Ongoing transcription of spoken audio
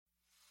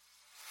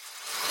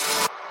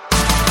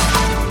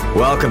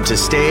Welcome to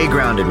Stay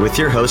Grounded with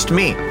your host,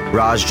 me,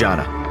 Raj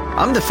Jana.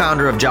 I'm the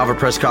founder of Java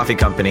Press Coffee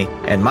Company,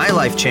 and my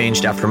life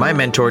changed after my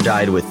mentor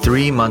died with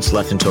 3 months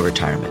left until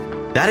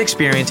retirement. That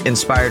experience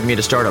inspired me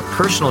to start a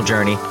personal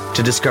journey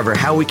to discover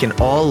how we can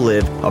all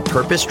live a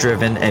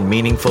purpose-driven and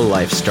meaningful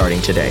life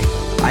starting today.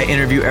 I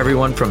interview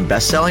everyone from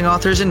best-selling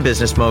authors and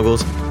business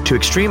moguls to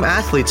extreme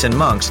athletes and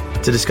monks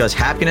to discuss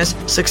happiness,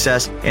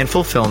 success, and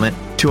fulfillment,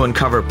 to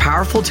uncover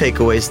powerful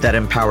takeaways that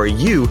empower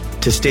you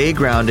to stay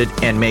grounded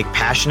and make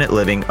passionate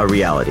living a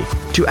reality.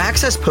 To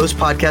access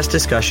post-podcast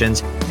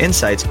discussions,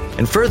 insights,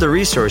 and further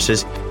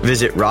resources,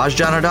 visit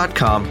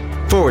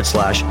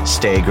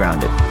rajjana.com/stay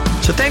grounded.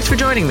 So thanks for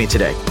joining me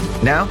today.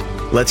 Now,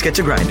 let's get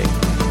to grinding.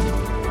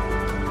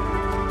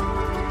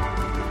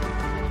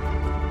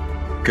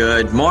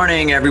 Good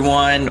morning,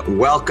 everyone.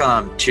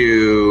 Welcome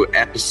to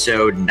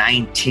episode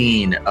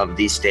 19 of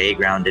the Stay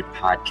Grounded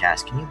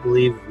podcast. Can you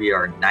believe we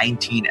are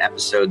 19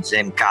 episodes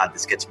in? God,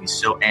 this gets me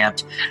so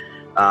amped.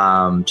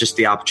 Just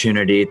the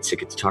opportunity to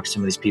get to talk to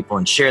some of these people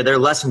and share their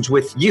lessons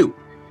with you.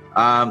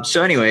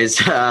 So anyways,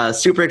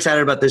 super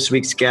excited about this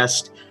week's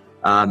guest,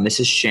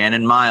 Mrs.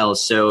 Shannon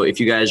Miles. So if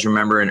you guys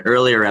remember an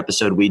earlier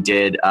episode we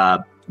did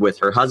with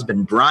her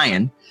husband,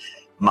 Brian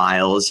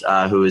Miles,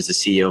 who is the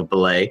CEO of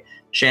Belay.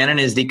 Shannon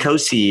is the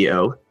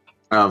co-CEO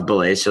of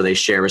Belay, so they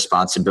share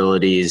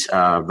responsibilities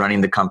running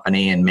the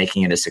company and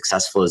making it as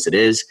successful as it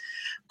is.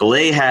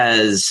 Belay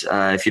has,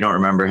 if you don't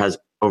remember, has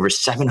over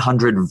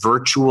 700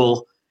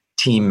 virtual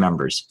team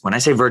members. When I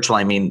say virtual,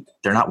 I mean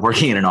they're not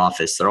working in an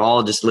office. They're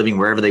all just living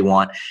wherever they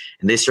want,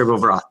 and they serve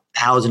over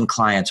 1,000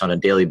 clients on a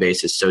daily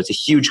basis. So it's a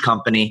huge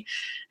company.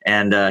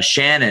 And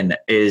Shannon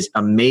is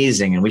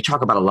amazing. And we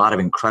talk about a lot of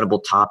incredible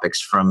topics,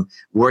 from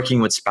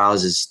working with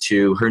spouses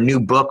to her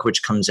new book,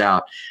 which comes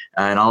out.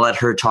 And I'll let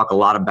her talk a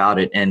lot about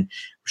it. And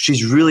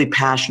she's really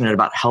passionate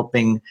about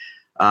helping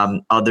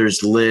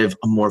others live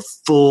a more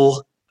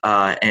full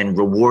and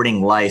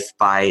rewarding life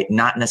by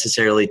not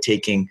necessarily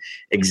taking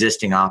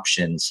existing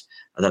options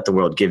that the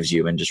world gives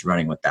you and just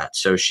running with that.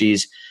 So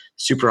she's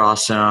super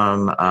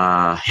awesome.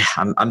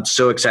 I'm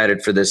so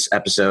excited for this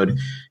episode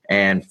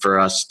and for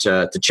us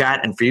to chat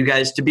and for you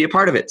guys to be a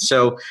part of it.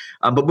 So,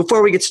 but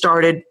before we get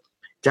started,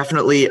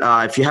 definitely,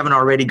 if you haven't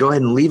already, go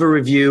ahead and leave a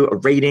review, a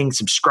rating,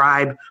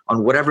 subscribe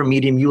on whatever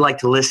medium you like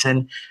to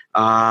listen.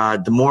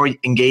 The more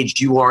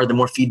engaged you are, the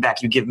more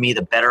feedback you give me,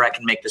 the better I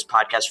can make this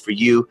podcast for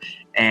you.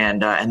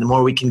 And the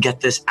more we can get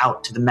this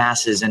out to the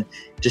masses and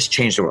just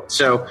change the world.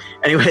 So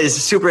anyways,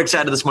 super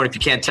excited this morning. If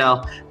you can't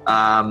tell,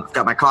 I've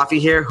got my coffee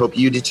here. Hope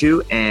you do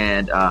too.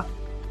 And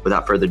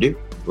without further ado,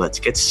 let's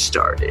get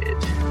started.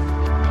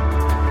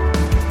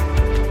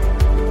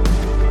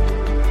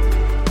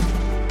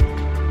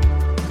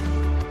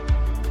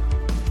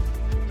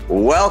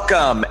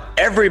 Welcome,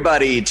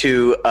 everybody,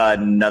 to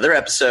another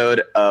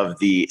episode of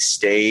the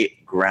Stay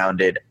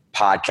Grounded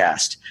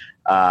podcast.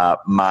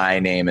 My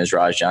name is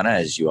Raj Jana,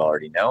 as you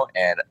already know,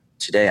 and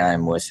today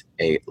I'm with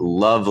a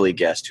lovely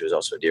guest who is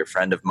also a dear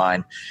friend of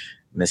mine,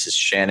 Mrs.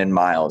 Shannon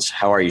Miles.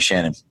 How are you,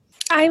 Shannon?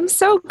 I'm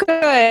so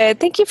good.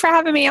 Thank you for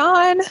having me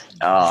on.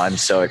 Oh, I'm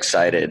so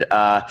excited.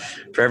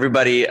 For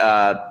everybody,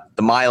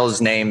 the Miles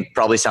name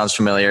probably sounds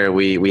familiar.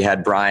 We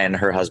had Brian,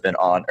 her husband,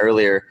 on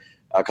earlier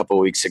a couple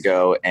of weeks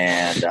ago,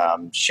 and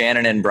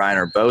Shannon and Brian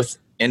are both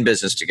in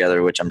business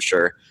together, which I'm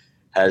sure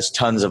has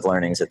tons of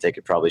learnings that they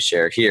could probably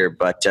share here.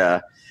 But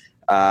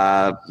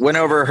went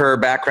over her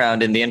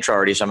background in the intro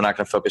already, so I'm not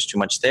going to focus too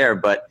much there.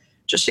 But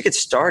just to get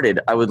started,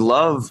 I would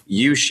love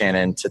you,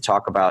 Shannon, to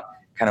talk about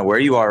kind of where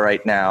you are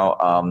right now,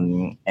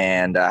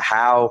 and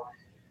how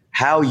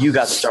you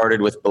got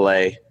started with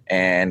Belay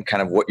and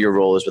kind of what your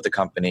role is with the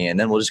company, and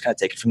then we'll just kind of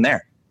take it from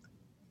there.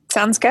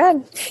 Sounds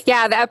good.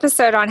 Yeah, the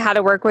episode on how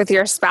to work with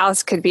your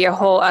spouse could be a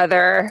whole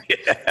other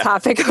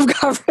topic of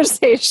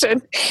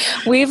conversation.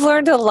 We've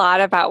learned a lot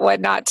about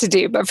what not to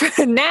do, but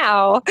for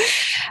now,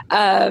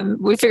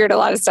 we figured a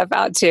lot of stuff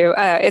out too.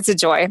 It's a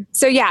joy.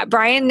 So yeah,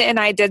 Brian and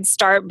I did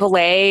start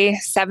Belay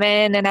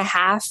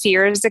 7.5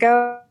 years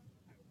ago.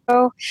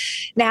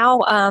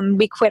 Now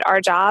we quit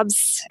our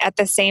jobs at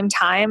the same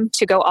time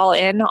to go all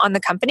in on the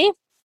company.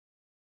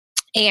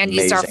 And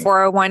used our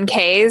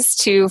 401ks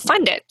to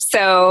fund it.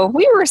 So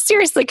we were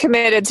seriously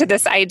committed to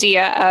this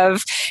idea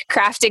of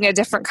crafting a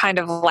different kind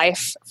of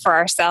life for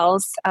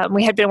ourselves.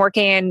 We had been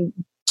working in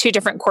 2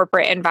 different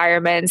corporate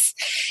environments,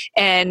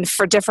 and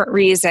for different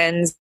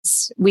reasons,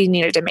 we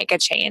needed to make a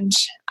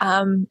change.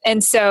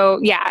 And so,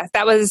 yeah,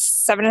 that was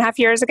 7.5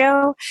 years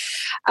ago.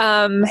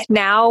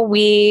 Now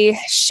we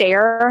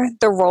share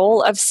the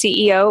role of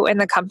CEO in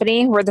the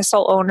company. We're the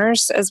sole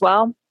owners as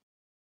well.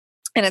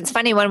 And it's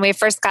funny, when we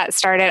first got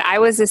started, I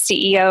was the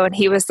CEO and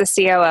he was the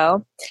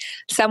COO.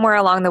 Somewhere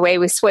along the way,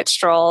 we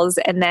switched roles.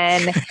 And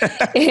then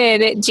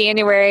in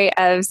January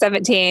of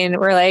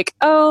 17, we're like,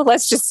 oh,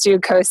 let's just do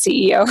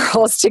co-CEO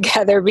roles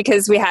together,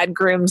 because we had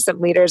groomed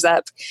some leaders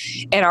up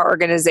in our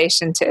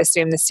organization to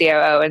assume the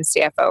COO and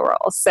CFO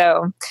roles.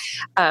 So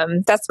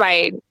that's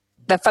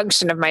the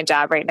function of my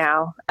job right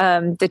now.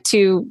 The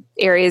two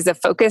areas of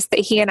focus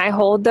that he and I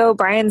hold, though,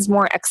 Brian's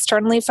more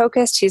externally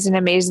focused. He's an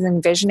amazing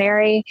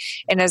visionary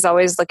and is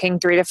always looking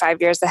 3 to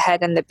 5 years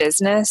ahead in the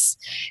business.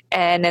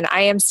 And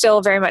I am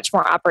still very much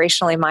more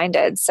operationally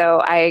minded. So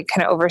I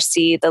kind of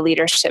oversee the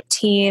leadership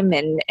team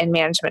and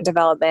management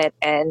development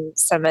and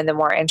some of the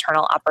more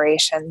internal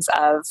operations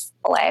of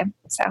Belay.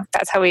 So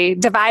that's how we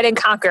divide and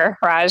conquer,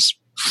 Raj.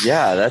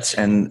 Yeah,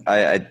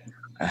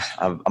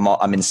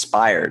 I'm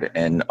inspired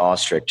and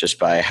awestruck just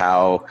by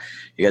how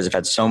you guys have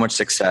had so much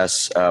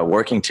success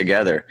working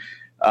together.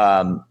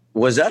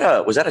 Was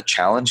that a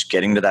challenge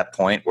getting to that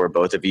point where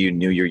both of you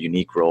knew your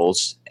unique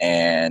roles,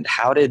 and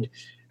how did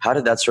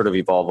that sort of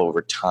evolve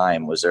over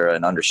time? Was there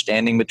an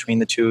understanding between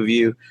the two of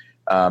you,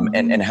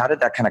 and how did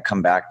that kind of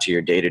come back to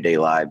your day-to-day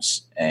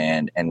lives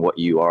and what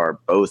you are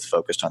both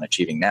focused on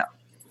achieving now?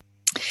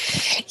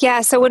 Yeah,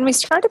 so when we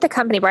started the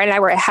company, Brian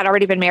and I had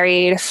already been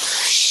married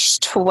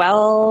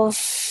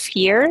 12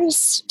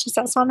 years. Does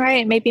that sound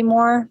right? Maybe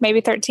more,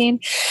 maybe 13.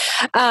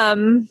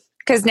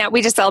 Because now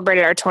we just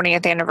celebrated our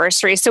 20th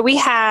anniversary. So we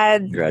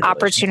had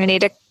opportunity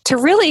to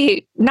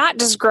really not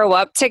just grow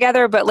up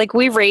together, but like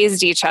we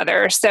raised each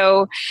other.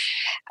 So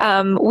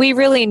we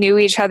really knew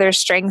each other's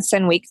strengths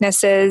and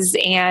weaknesses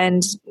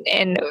and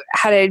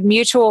had a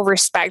mutual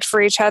respect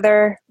for each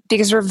other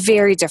because we're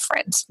very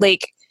different.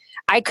 Like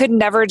I could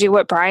never do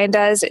what Brian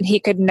does and he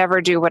could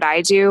never do what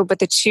I do. But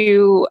the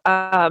two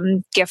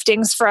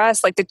giftings for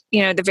us, like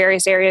the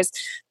various areas,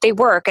 they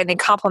work and they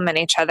complement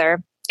each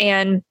other.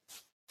 And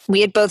we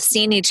had both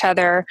seen each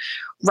other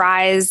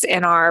rise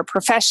in our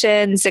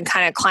professions and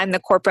kind of climb the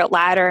corporate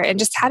ladder and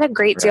just had a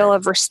great deal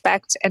of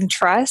respect and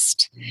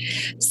trust.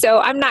 So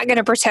I'm not going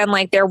to pretend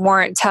like there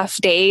weren't tough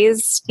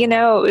days. It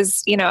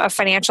was, a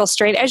financial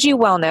strain. As you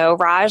well know,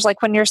 Raj,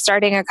 like when you're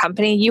starting a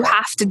company, you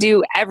have to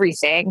do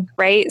everything,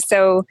 right?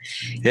 So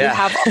you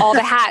have all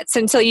the hats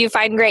until you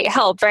find great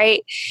help,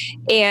 right?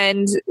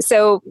 And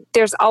so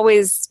there's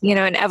always,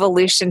 an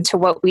evolution to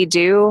what we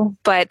do,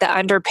 but the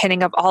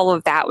underpinning of all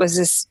of that was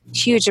this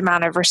huge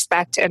amount of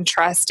respect and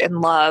trust and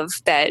love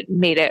that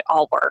made it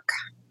all work.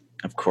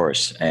 Of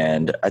course.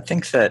 And I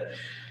think that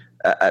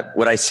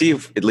what I see,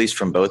 at least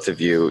from both of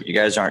you, you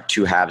guys aren't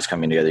two halves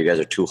coming together. You guys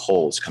are two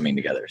wholes coming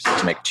together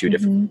to make two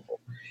different people.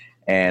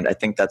 And I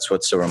think that's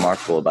what's so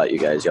remarkable about you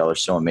guys. Y'all are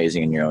so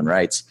amazing in your own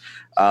rights.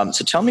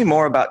 So tell me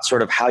more about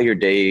sort of how your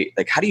day,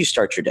 like how do you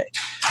start your day?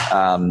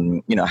 How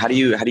do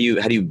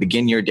you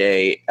begin your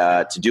day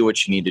to do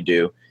what you need to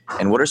do?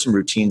 And what are some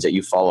routines that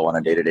you follow on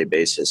a day-to-day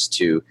basis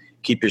to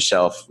keep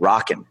yourself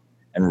rocking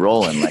and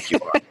rolling like you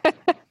are?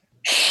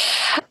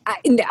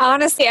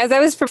 Honestly, as I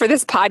was for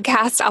this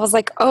podcast, I was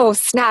like, oh,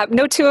 snap.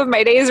 No two of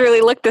my days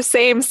really look the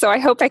same. So I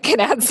hope I can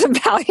add some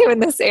value in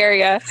this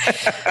area.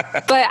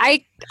 But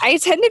I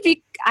tend to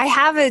I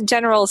have a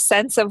general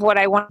sense of what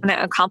I want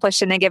to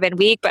accomplish in a given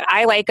week, but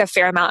I like a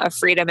fair amount of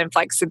freedom and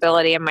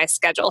flexibility in my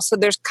schedule. So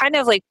there's kind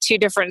of like two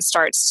different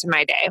starts to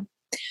my day.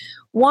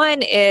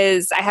 One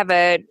is I have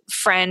a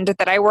friend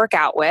that I work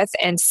out with.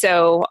 And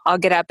so I'll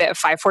get up at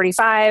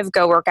 5:45,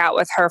 go work out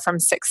with her from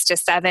 6 to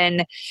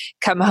 7,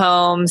 come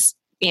home,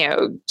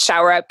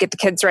 shower up, get the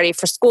kids ready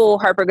for school.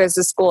 Harper goes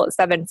to school at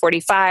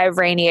 7:45,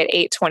 Rainey at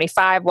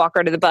 8:25, walk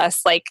her to the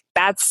bus. Like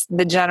that's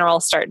the general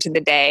start to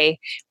the day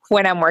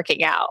when I'm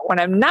working out. When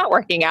I'm not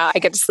working out, I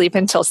get to sleep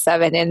until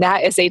 7, and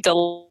that is a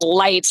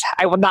delight.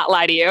 I will not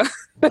lie to you.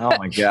 Oh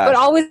my gosh. But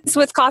always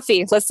with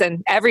coffee.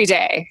 Listen, every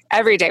day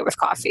with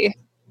coffee.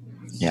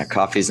 Yeah,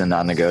 coffee's a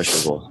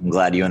non-negotiable. I'm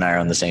glad you and I are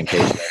on the same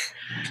page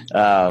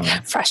there.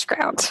 Fresh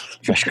ground.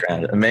 Fresh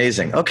ground.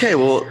 Amazing. Okay,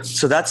 well,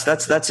 so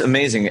that's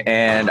amazing.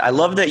 And I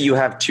love that you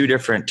have two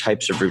different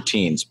types of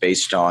routines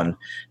based on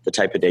the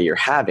type of day you're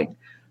having.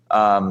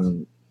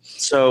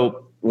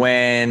 So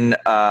when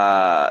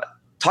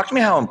talk to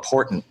me how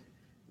important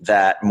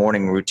that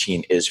morning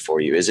routine is for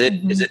you. Is it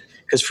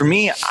because for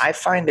me, I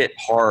find it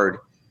hard.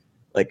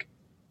 Like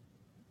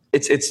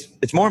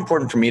it's more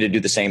important for me to do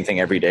the same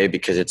thing every day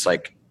because it's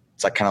like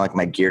kind of like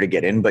my gear to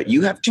get in, but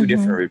you have two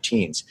different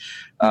routines.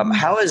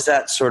 How is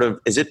that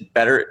is it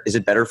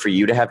better for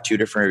you to have two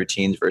different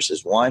routines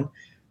versus one?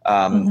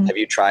 Have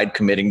you tried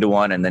committing to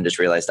one and then just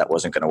realized that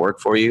wasn't going to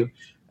work for you?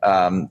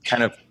 How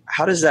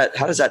does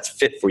that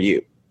fit for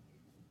you?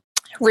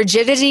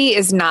 Rigidity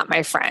is not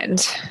my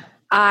friend.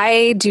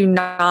 I do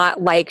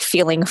not like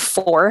feeling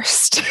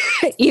forced,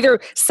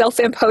 either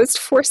self-imposed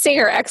forcing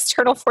or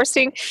external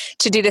forcing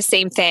to do the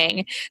same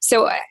thing.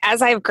 So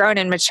as I've grown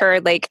and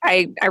matured,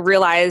 I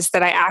realized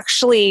that I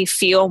actually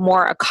feel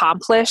more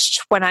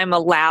accomplished when I'm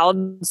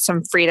allowed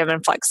some freedom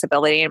and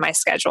flexibility in my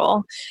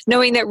schedule,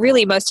 knowing that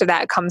really most of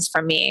that comes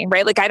from me,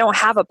 right? Like I don't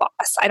have a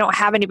boss. I don't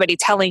have anybody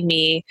telling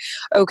me,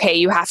 okay,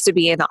 you have to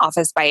be in the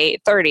office by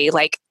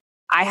 8:30.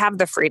 I have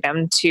the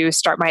freedom to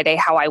start my day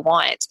how I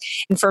want.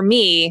 And for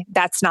me,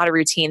 that's not a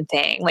routine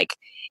thing.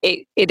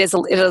 It is a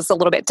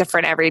little bit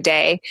different every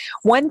day.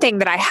 One thing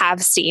that I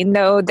have seen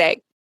though, that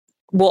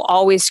will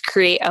always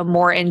create a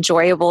more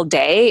enjoyable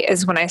day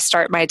is when I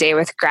start my day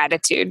with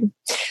gratitude.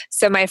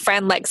 So my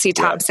friend Lexi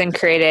Thompson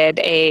created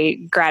a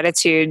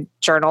gratitude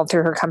journal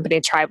through her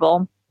company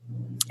Tribal.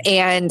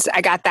 And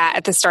I got that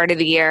at the start of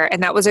the year.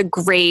 And that was a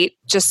great,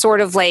 just sort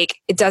of like,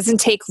 it doesn't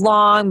take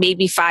long,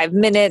 maybe 5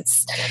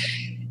 minutes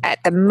at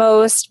the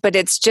most, but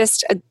it's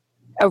just a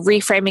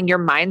reframing your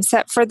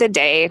mindset for the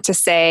day to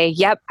say,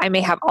 yep, I may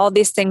have all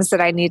these things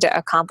that I need to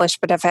accomplish,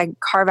 but if I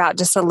carve out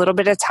just a little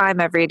bit of time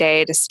every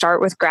day to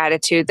start with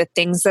gratitude, the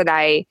things that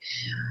I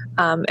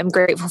am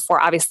grateful for,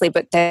 obviously,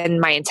 but then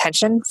my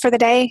intention for the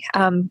day,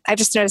 I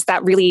just noticed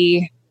that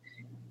really,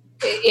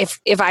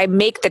 if I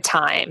make the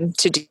time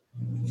to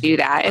do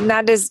that, and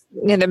that is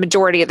the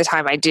majority of the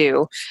time I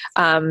do,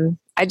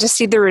 I just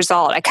see the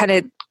result. I kind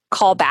of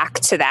call back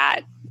to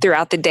that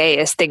throughout the day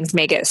as things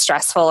may get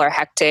stressful or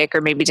hectic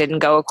or maybe didn't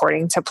go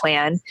according to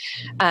plan.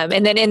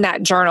 And then in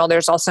that journal,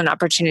 there's also an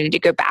opportunity to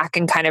go back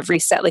and kind of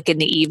reset like in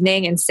the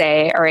evening and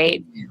say, all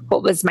right,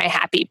 what was my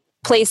happy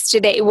place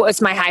today? What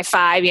was my high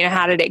five?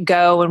 How did it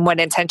go? And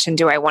what intention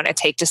do I want to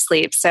take to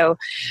sleep? So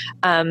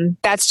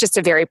that's just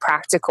a very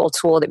practical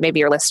tool that maybe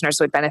your listeners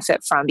would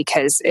benefit from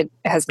because it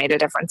has made a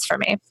difference for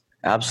me.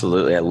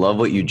 Absolutely. I love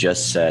what you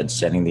just said,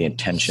 setting the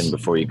intention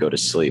before you go to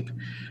sleep.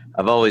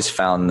 I've always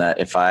found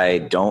that if I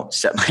don't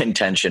set my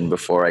intention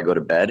before I go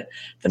to bed,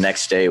 the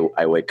next day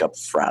I wake up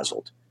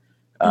frazzled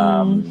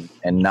and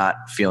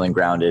not feeling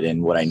grounded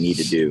in what I need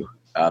to do.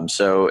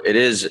 So it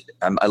is,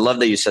 I love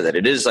that you said that.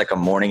 It is like a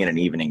morning and an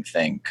evening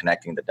thing,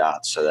 connecting the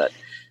dots so that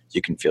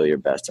you can feel your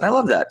best. And I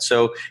love that.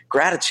 So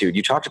gratitude,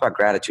 you talked about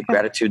gratitude.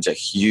 Gratitude's a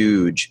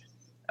huge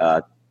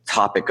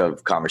topic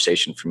of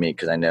conversation for me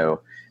because I know,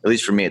 at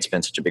least for me, it's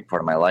been such a big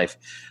part of my life.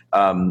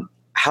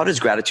 How does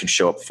gratitude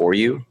show up for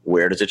you?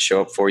 Where does it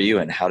show up for you?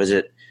 And how does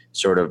it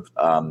sort of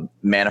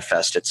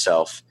manifest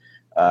itself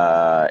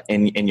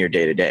in your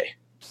day-to-day?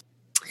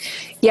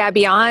 Yeah,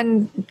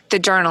 beyond the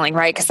journaling,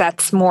 right? Because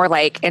that's more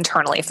like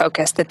internally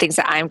focused, the things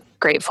that I'm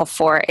grateful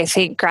for. I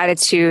think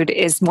gratitude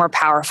is more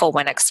powerful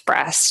when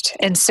expressed.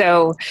 And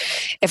so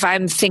if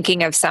I'm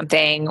thinking of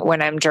something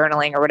when I'm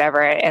journaling or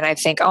whatever, and I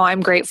think, oh,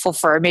 I'm grateful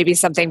for maybe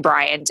something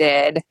Brian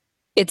did,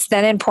 it's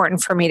then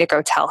important for me to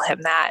go tell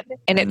him that.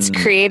 And it's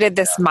created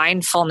this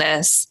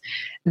mindfulness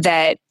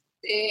that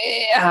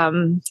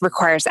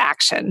requires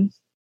action.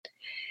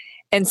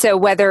 And so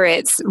whether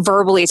it's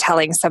verbally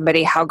telling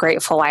somebody how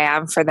grateful I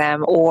am for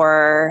them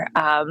or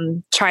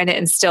trying to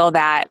instill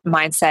that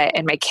mindset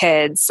in my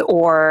kids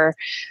or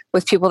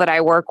with people that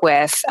I work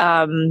with,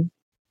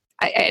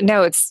 I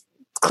know it's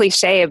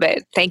cliche, but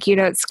thank you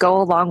notes go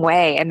a long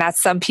way. And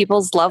that's some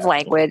people's love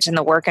language in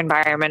the work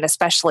environment,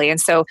 especially. And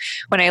so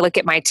when I look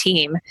at my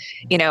team,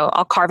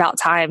 I'll carve out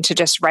time to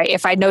just write.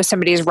 If I know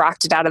somebody's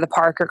rocked it out of the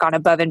park or gone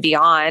above and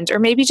beyond, or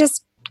maybe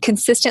just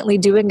consistently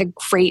doing a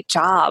great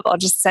job, I'll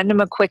just send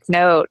them a quick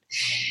note,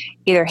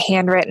 either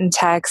handwritten,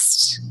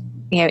 text,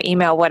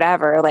 email,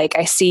 whatever, like,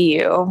 I see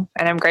you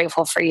and I'm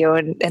grateful for you.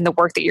 And the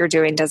work that you're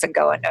doing doesn't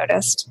go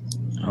unnoticed.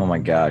 Oh my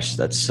gosh,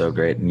 that's so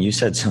great. And you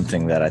said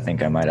something that I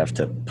think I might have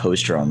to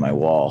poster on my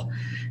wall.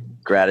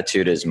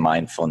 Gratitude is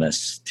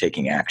mindfulness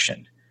taking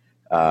action.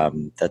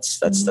 That's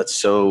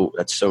so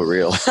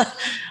real. I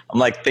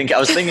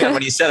was thinking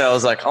when you said it, I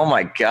was like, oh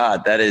my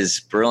God, that is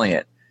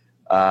brilliant.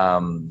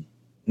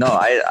 No,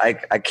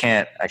 I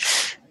can't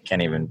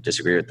even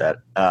disagree with that.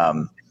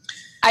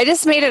 I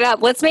just made it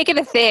up. Let's make it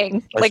a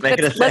thing.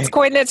 Let's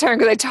coin the term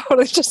because I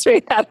totally just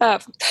made that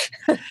up.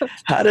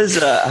 How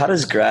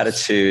does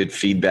gratitude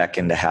feed back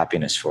into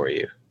happiness for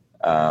you?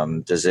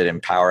 Does it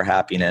empower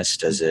happiness?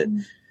 Does it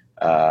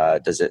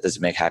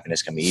make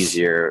happiness come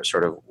easier?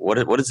 Sort of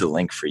what is the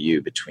link for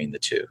you between the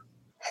two?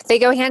 They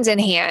go hand in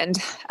hand.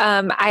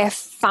 I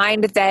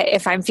find that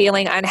if I'm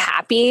feeling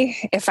unhappy,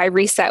 if I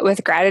reset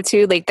with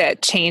gratitude, like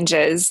that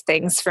changes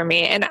things for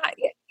me. And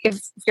if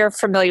you're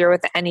familiar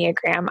with the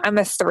Enneagram, I'm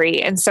a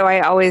 3. And so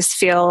I always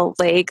feel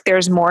like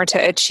there's more to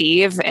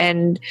achieve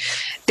and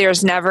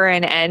there's never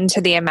an end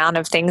to the amount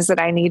of things that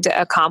I need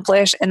to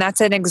accomplish. And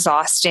that's an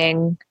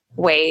exhausting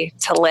way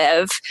to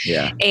live.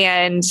 Yeah.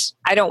 And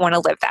I don't want to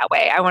live that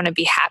way. I want to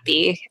be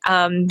happy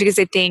because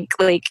I think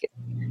like,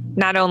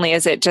 not only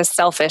is it just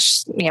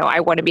selfish, I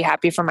want to be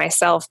happy for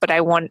myself, but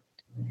I want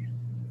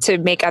to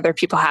make other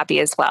people happy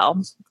as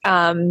well.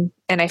 And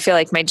I feel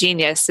like my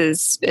genius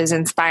is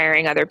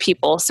inspiring other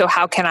people. So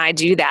how can I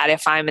do that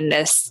if I'm in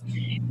this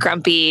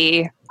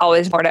grumpy,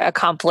 always more to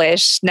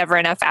accomplish, never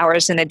enough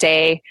hours in a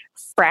day,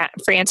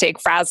 frantic,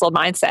 frazzled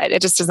mindset?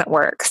 It just doesn't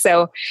work.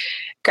 So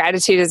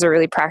gratitude is a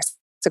really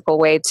practical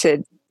way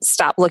to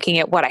stop looking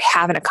at what I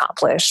haven't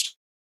accomplished,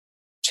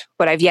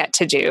 what I've yet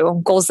to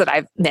do, goals that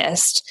I've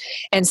missed,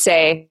 and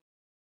say,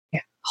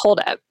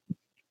 hold up.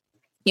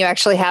 You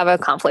actually have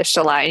accomplished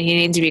a lot and you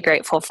need to be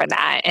grateful for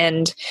that.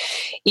 And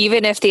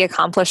even if the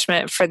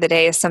accomplishment for the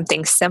day is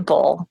something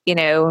simple,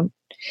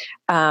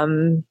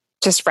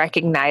 just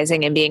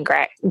recognizing and being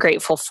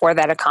grateful for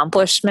that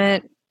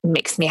accomplishment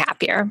makes me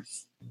happier.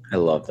 I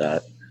love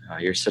that.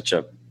 You're such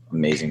a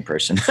amazing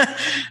person. I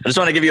just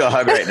want to give you a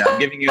hug right now. I'm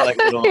giving you like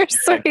a little. You're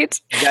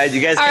sweet.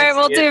 You guys. All right,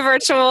 we'll do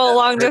virtual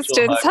long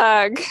distance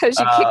hug because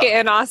you kick it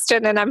in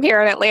Austin and I'm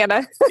here in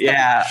Atlanta.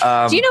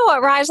 Yeah. Do you know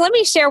what, Raj? Let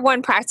me share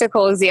one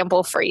practical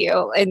example for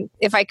you. And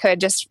if I could,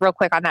 just real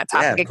quick on that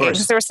topic again,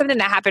 because there was something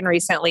that happened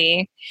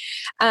recently.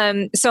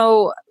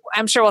 So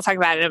I'm sure we'll talk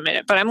about it in a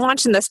minute, but I'm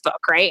launching this book,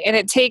 right? And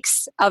it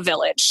takes a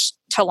village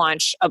to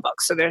launch a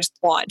book. So there's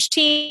the launch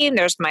team,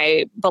 there's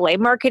my Belay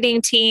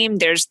marketing team,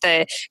 there's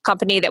the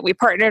company that we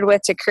partnered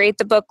with to create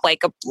the book,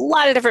 like a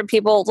lot of different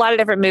people, a lot of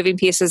different moving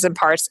pieces and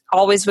parts,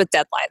 always with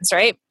deadlines,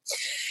 right?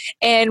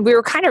 And we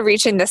were kind of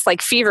reaching this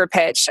like fever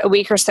pitch a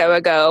week or so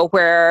ago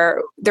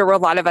where there were a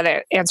lot of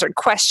unanswered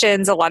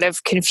questions, a lot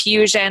of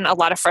confusion, a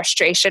lot of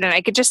frustration. And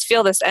I could just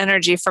feel this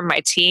energy from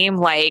my team,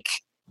 like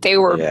they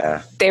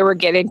were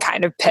getting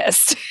kind of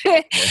pissed.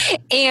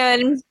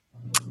 And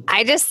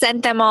I just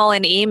sent them all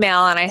an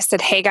email and I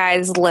said, hey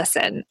guys,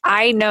 listen,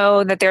 I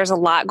know that there's a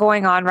lot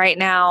going on right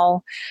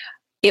now.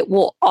 It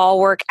will all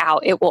work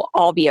out. It will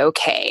all be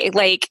okay.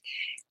 Like,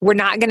 we're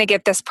not going to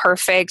get this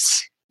perfect,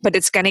 but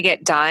it's going to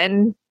get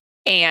done.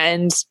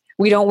 And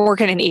we don't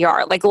work in an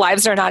ER. Like,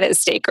 lives are not at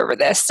stake over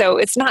this. So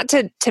it's not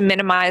to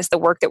minimize the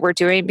work that we're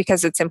doing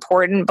because it's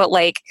important, but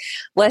like,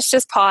 let's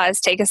just pause,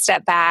 take a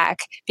step back,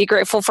 be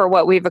grateful for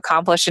what we've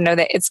accomplished and know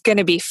that it's going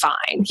to be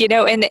fine, you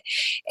know? And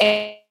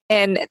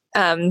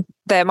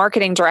the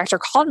marketing director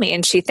called me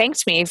and she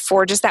thanked me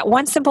for just that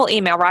one simple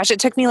email, Raj. It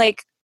took me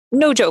like,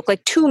 no joke,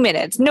 like 2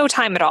 minutes, no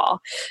time at all.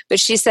 But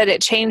she said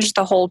it changed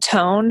the whole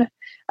tone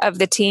of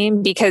the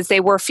team because they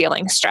were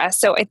feeling stressed.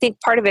 So I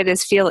think part of it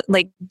is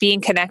being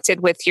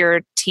connected with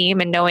your team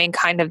and knowing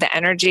kind of the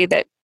energy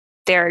that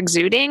they're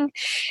exuding.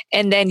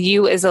 And then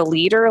you as a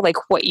leader, like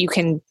what you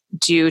can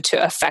do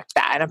to affect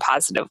that in a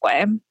positive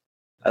way.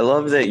 I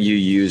love that you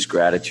use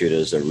gratitude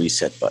as a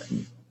reset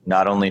button,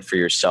 not only for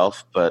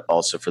yourself, but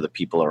also for the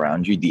people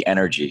around you, the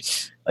energy.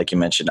 Like you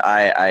mentioned,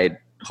 I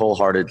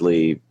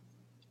wholeheartedly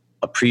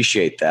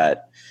appreciate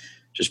that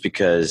just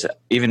because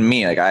even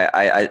me, like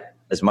I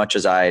as much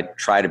as I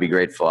try to be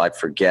grateful, I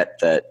forget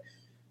that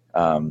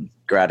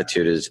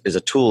gratitude is a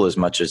tool as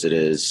much as it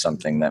is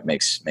something that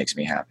makes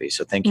me happy.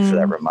 So thank you for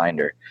that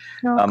reminder.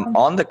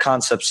 On the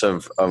concepts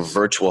of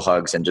virtual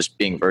hugs and just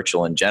being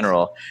virtual in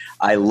general,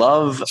 I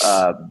love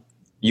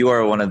you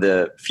are one of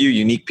the few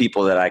unique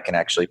people that I can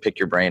actually pick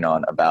your brain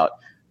on about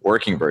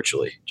working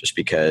virtually, just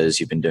because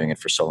you've been doing it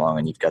for so long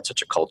and you've got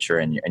such a culture,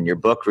 and your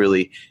book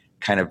really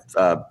kind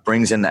of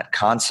brings in that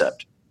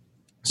concept.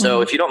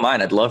 So if you don't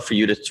mind, I'd love for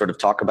you to sort of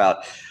talk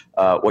about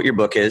what your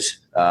book is,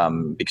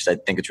 because I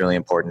think it's really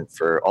important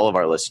for all of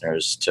our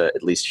listeners to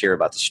at least hear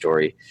about the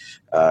story,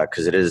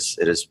 because it is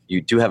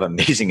you do have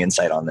amazing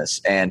insight on this.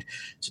 And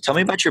so tell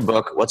me about your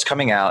book, what's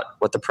coming out,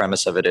 what the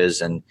premise of it is,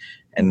 and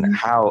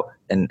how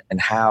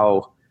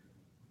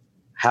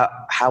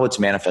it's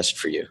manifested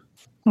for you.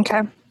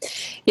 Okay.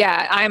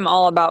 Yeah, I'm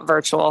all about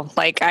virtual.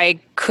 Like, I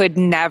could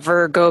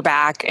never go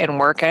back and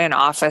work in an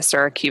office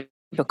or a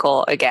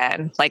cubicle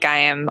again. Like, I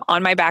am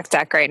on my back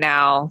deck right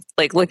now,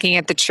 like looking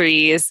at the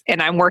trees,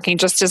 and I'm working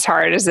just as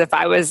hard as if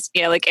I was,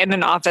 like in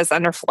an office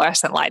under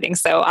fluorescent lighting.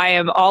 So I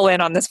am all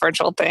in on this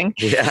virtual thing.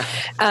 Yeah.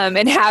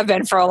 And have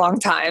been for a long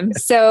time.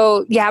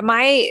 So yeah,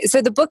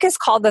 so the book is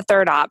called The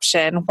Third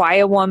Option: Why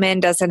a Woman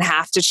Doesn't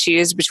Have to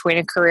Choose Between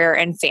a Career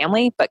and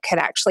Family, but could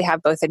actually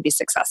have both and be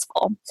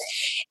successful.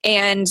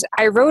 And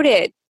I wrote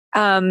it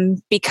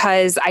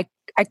because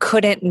I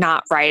couldn't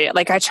not write it.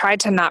 Like, I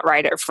tried to not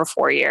write it for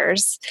 4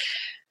 years.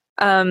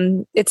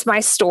 It's my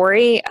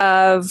story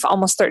of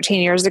almost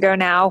 13 years ago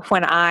now,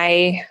 when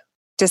I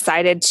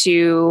decided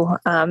to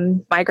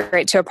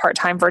migrate to a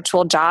part-time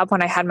virtual job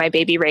when I had my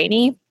baby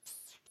Rainey.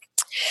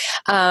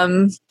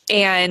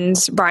 And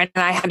Brian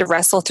and I had to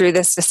wrestle through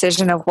this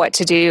decision of what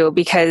to do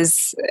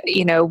because,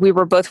 we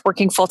were both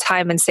working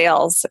full-time in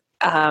sales.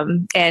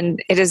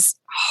 And it is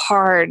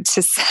hard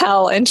to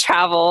sell and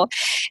travel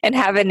and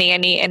have a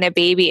nanny and a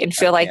baby and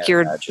feel like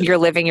you're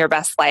living your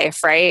best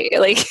life, right?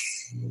 Like,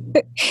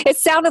 it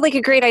sounded like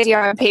a great idea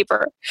on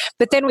paper,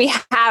 but then we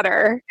had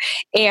her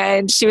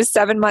and she was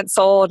 7 months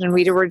old and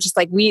we were just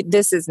like,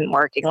 this isn't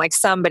working. Like,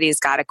 somebody's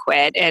got to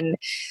quit. And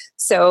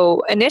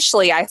so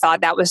initially I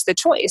thought that was the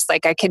choice.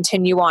 Like, I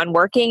continue on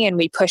working and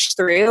we push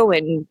through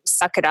and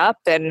suck it up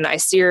and I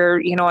see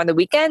her, on the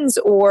weekends,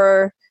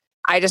 or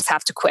I just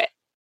have to quit.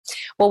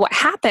 Well, what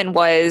happened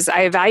was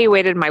I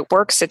evaluated my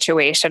work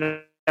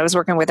situation. I was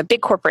working with a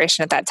big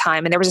corporation at that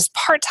time, and there was this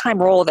part-time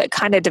role that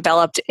kind of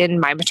developed in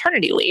my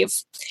maternity leave.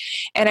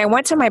 And I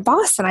went to my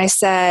boss and I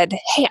said,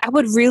 hey, I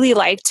would really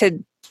like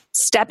to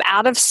step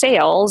out of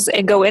sales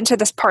and go into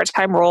this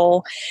part-time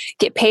role,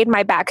 get paid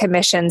my back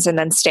commissions, and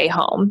then stay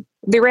home.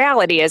 The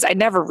reality is I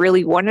never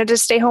really wanted to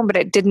stay home, but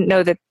I didn't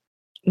know that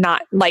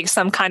not like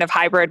some kind of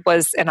hybrid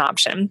was an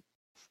option.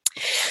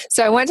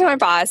 So I went to my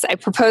boss, I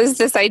proposed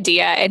this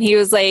idea, and he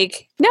was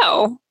like,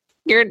 no,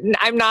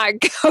 I'm not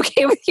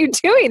okay with you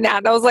doing that.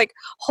 And I was like,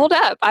 hold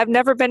up. I've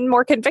never been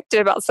more convicted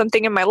about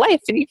something in my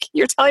life. And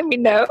you're telling me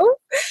no?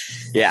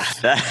 Yeah.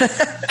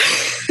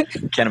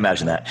 Can't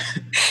imagine that.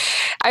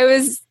 I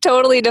was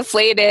totally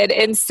deflated.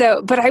 And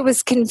so, but I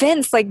was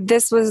convinced like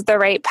this was the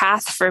right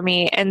path for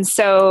me. And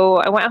so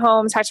I went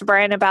home, talked to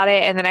Brian about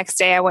it. And the next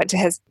day I went to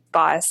his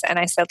boss and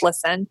I said,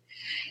 listen,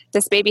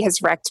 this baby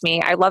has wrecked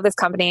me. I love this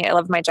company. I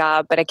love my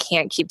job, but I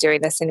can't keep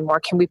doing this anymore.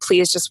 Can we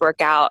please just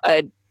work out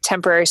a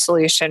temporary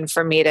solution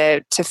for me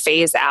to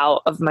phase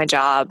out of my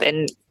job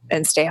and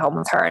stay home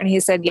with her? And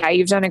he said, yeah,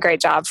 you've done a great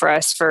job for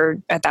us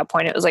for, at that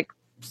point, it was like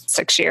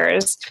 6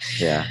 years.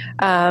 Yeah.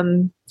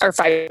 Or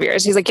 5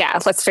 years. He's like, yeah,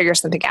 let's figure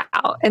something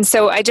out. And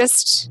so I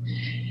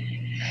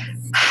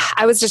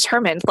was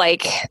determined,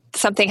 like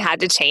something had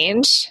to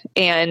change,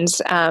 and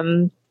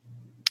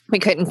we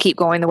couldn't keep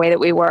going the way that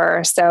we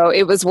were. So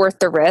it was worth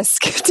the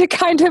risk to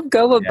kind of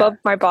go above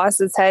my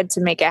boss's head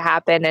to make it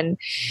happen. And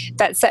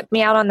that set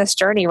me out on this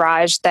journey,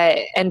 Raj, that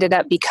ended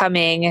up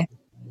becoming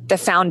the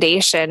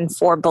foundation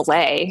for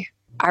Belay,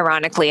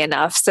 ironically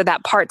enough. So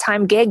that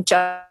part-time gig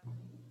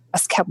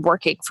just kept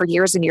working for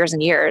years and years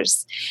and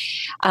years,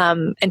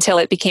 until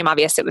it became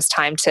obvious it was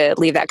time to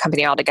leave that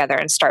company altogether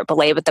and start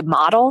Belay. But the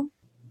model,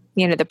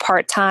 the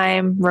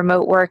part-time,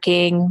 remote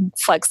working,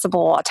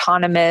 flexible,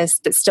 autonomous,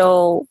 but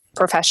still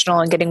professional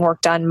and getting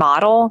work done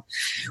model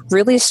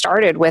really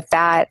started with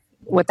that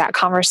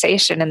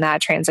conversation and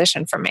that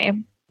transition for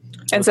me.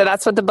 And so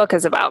that's what the book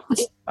is about.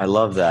 I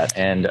love that.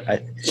 And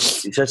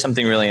you said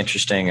something really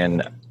interesting,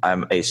 and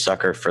I'm a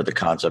sucker for the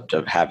concept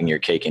of having your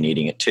cake and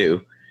eating it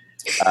too.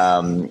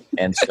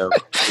 And so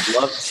I'd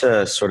love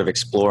to sort of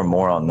explore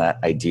more on that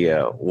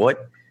idea.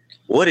 What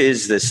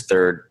is this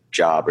third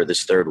job or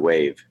this third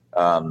wave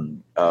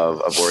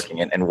of working,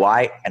 and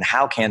why, and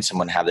how can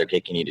someone have their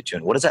cake and eat it too?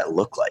 And what does that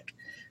look like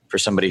for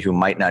somebody who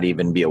might not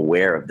even be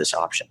aware of this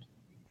option?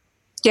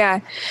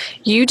 Yeah,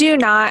 you do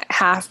not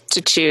have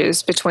to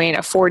choose between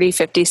a 40,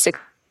 50,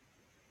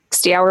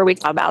 60-hour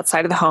week job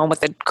outside of the home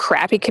with a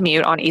crappy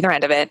commute on either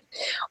end of it,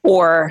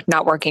 or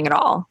not working at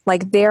all.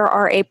 Like, there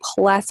are a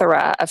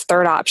plethora of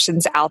third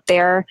options out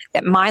there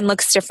that mine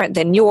looks different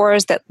than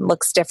yours, that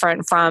looks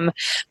different from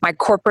my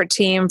corporate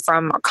team,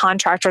 from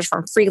contractors,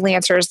 from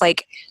freelancers.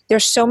 Like,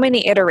 there's so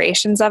many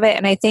iterations of it.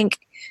 And I think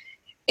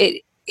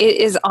it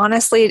is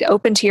honestly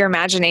open to your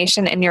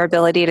imagination and your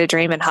ability to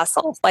dream and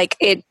hustle. Like,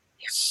 it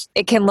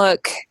can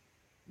look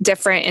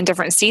different in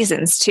different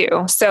seasons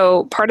too.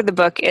 So part of the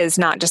book is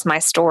not just my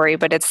story,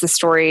 but it's the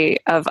story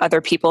of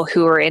other people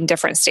who are in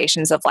different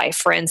stations of life.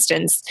 For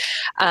instance,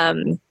 a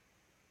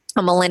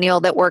millennial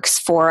that works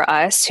for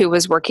us who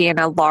was working in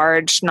a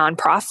large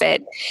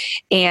nonprofit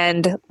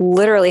and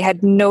literally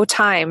had no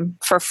time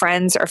for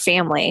friends or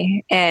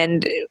family,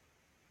 and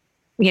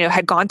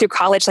had gone through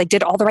college, like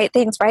did all the right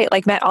things, right?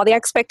 Like met all the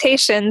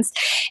expectations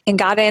and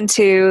got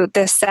into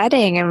this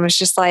setting and was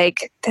just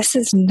like, this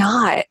is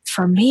not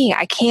for me.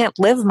 I can't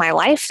live my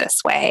life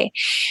this way.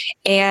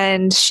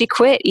 And she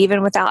quit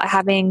even without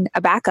having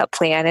a backup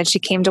plan. And she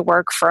came to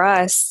work for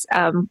us,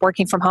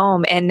 working from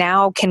home, and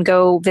now can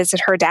go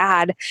visit her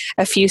dad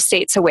a few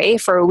states away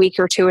for a week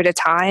or two at a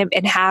time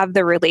and have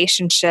the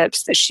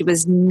relationships that she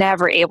was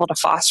never able to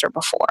foster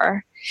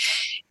before.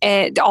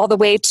 And all the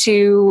way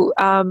to,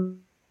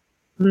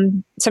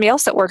 somebody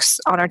else that works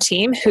on our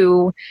team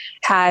who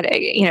had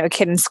a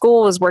kid in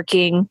school, was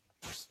working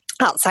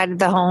outside of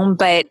the home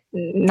but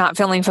not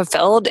feeling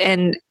fulfilled,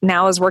 and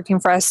now is working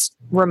for us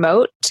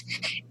remote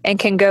and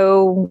can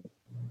go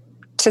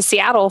to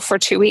Seattle for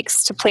 2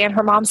 weeks to plan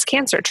her mom's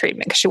cancer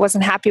treatment because she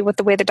wasn't happy with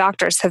the way the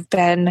doctors had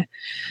been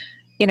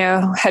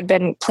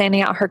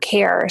planning out her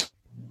care.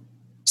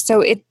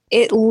 So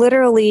it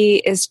literally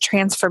is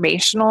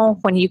transformational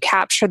when you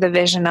capture the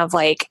vision of,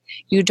 like,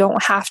 you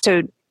don't have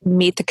to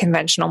meet the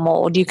conventional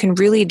mold. You can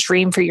really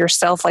dream for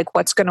yourself, like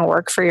what's going to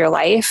work for your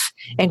life,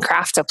 and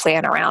craft a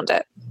plan around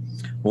it.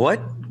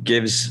 What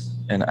gives,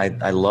 and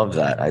I love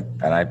that.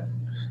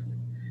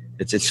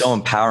 It's so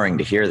empowering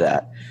to hear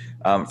that.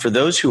 For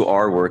those who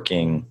are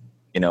working,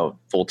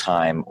 full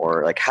time,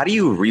 or like, how do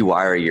you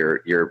rewire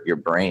your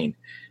brain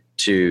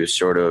to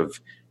sort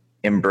of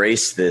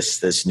embrace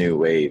this new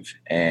wave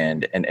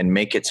and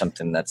make it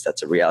something that's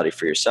a reality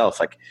for yourself?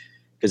 Like,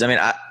 because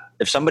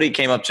if somebody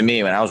came up to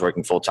me when I was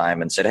working full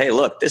time and said, "Hey,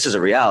 look, this is a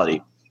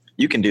reality.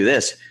 You can do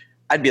this,"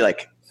 I'd be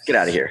like, "Get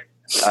out of here.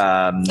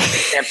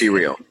 It can't be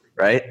real."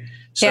 Right.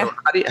 So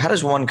how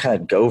does one kind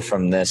of go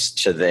from this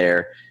to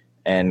there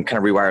and kind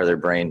of rewire their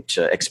brain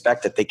to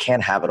expect that they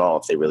can have it all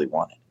if they really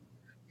want it?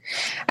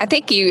 I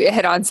think you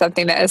hit on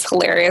something that is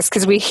hilarious,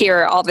 because we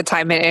hear all the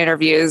time in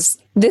interviews,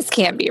 "This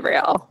can't be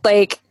real."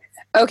 Like,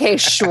 okay,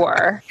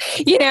 sure.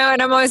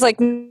 And I'm always like,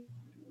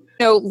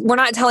 no, we're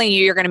not telling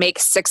you you're going to make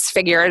 6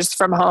 figures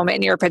from home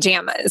in your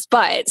pajamas,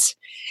 but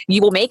you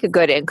will make a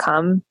good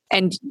income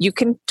and you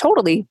can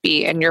totally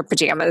be in your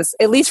pajamas,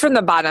 at least from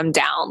the bottom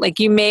down. Like,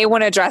 you may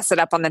want to dress it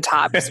up on the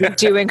top, because we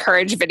do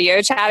encourage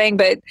video chatting,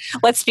 but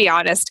let's be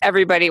honest,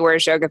 everybody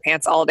wears yoga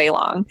pants all day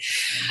long.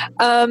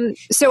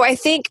 So I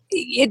think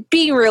it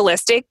being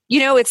realistic,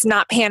 it's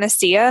not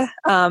panacea.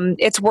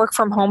 It's work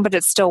from home, but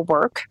it's still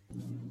work.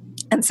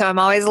 And so I'm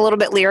always a little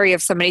bit leery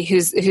of somebody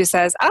who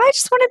says, "I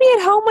just want to be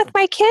at home with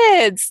my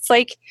kids." It's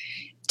like,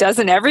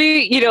 doesn't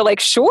every, like,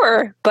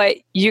 sure, but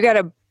you got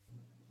to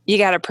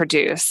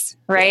produce,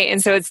 right?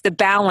 And so it's the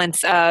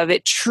balance of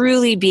it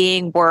truly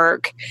being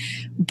work,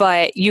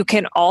 but you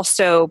can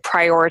also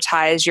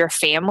prioritize your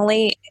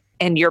family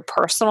and your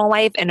personal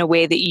life in a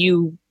way that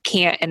you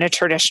can't in a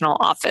traditional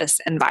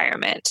office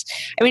environment.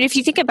 I mean, if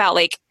you think about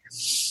like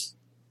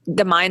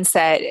the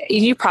mindset,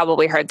 you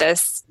probably heard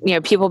this,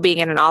 people being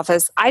in an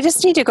office, I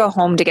just need to go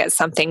home to get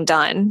something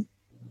done.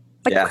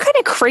 Like, what kind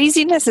of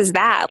craziness is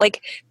that?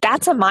 Like,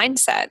 that's a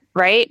mindset,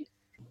 right?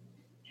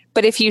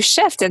 But if you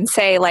shift and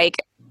say,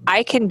 like,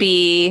 I can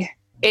be,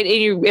 and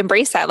you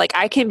embrace that, like,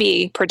 I can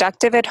be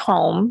productive at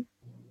home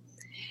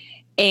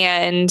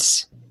and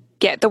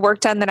get the work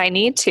done that I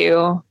need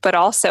to, but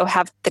also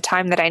have the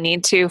time that I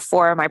need to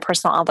for my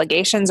personal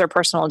obligations or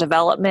personal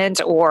development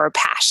or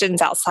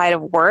passions outside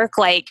of work.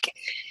 Like,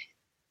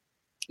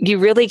 you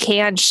really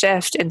can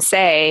shift and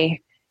say,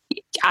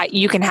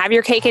 you can have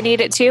your cake and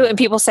eat it too. And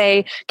people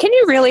say, can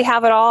you really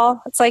have it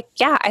all? It's like,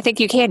 yeah, I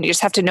think you can. You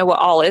just have to know what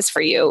all is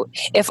for you.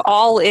 If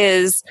all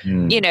is,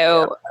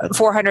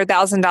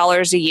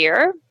 $400,000 a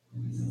year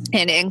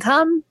in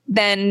income,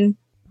 then,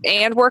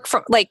 and work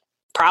from, like,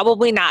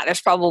 probably not. There's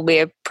probably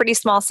a pretty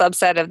small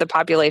subset of the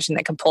population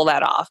that can pull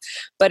that off.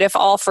 But if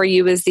all for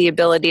you is the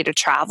ability to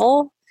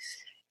travel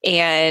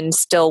and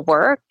still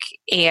work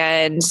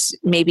and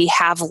maybe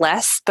have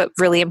less but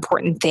really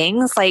important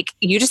things, like,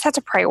 you just have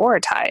to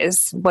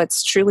prioritize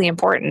what's truly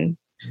important.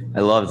 I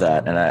love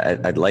that. And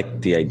I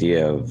like the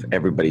idea of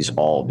everybody's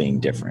all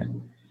being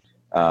different.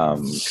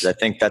 Because I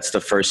think that's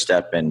the first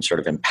step in sort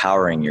of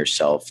empowering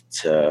yourself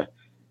to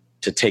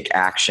take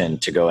action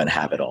to go and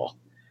have it all.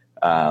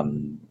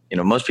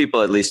 Most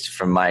people, at least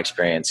from my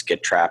experience,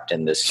 get trapped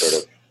in this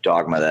sort of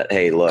dogma that,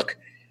 hey, look,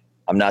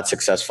 I'm not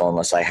successful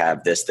unless I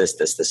have this,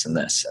 and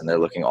this. And they're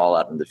looking all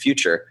out in the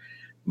future.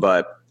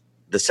 But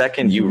the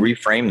second you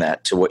reframe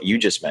that to what you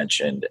just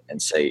mentioned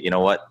and say, you know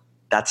what,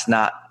 that's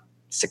not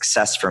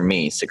success for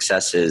me.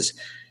 Success is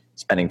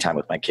spending time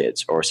with my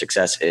kids, or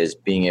success is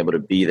being able to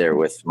be there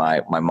with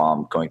my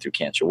mom going through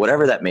cancer,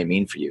 whatever that may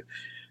mean for you.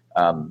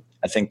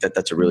 I think that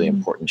that's a really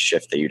important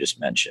shift that you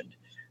just mentioned.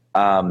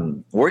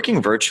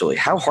 Working virtually,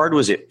 how hard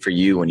was it for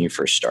you when you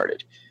first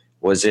started?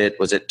 Was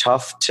it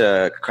tough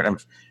to kind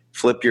of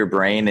flip your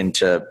brain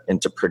into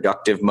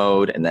productive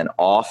mode and then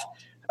off?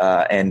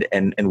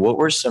 And what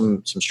were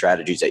some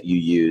strategies that you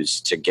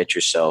used to get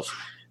yourself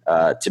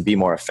to be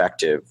more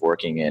effective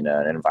working in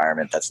an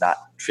environment that's not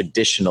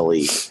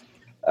traditionally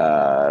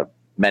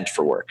meant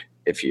for work,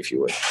 if you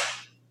would?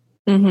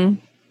 Mm-hmm.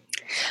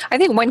 I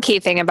think one key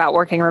thing about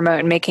working remote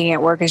and making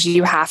it work is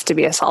you have to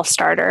be a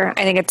self-starter.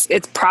 I think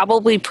it's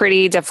probably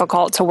pretty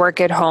difficult to work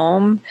at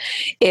home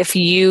if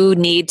you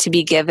need to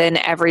be given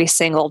every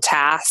single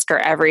task or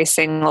every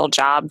single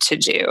job to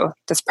do.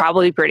 That's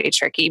probably pretty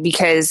tricky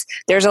because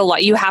there's a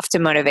lot, you have to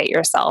motivate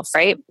yourself,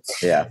 right?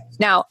 Yeah.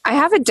 Now, I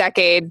have a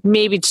decade,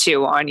 maybe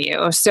two on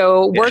you.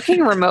 So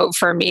working remote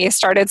for me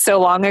started so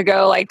long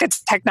ago, like the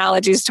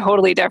technology is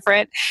totally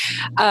different.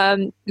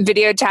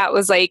 Video chat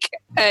was like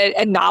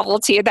a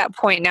novelty at that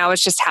point. Now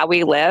it's just how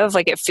we live.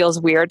 Like, it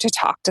feels weird to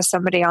talk to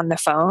somebody on the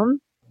phone.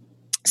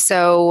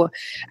 So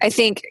I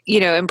think,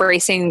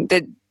 embracing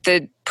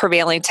the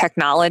prevailing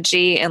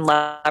technology and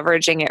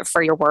leveraging it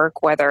for your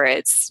work, whether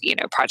it's,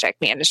 project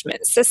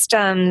management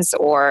systems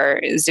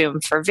or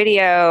Zoom for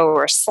video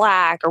or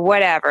Slack or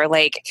whatever,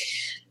 like,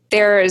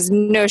 there is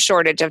no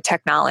shortage of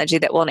technology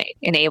that will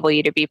enable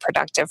you to be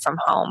productive from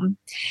home.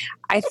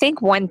 I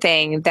think one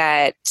thing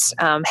that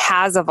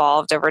has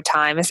evolved over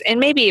time is, and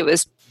maybe it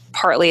was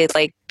partly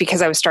like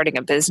because I was starting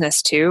a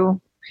business too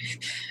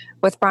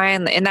with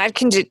Brian, and that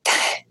can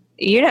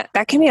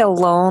that can be a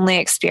lonely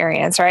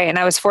experience, right? And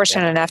I was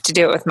fortunate enough to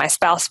do it with my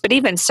spouse, but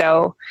even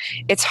so,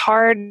 it's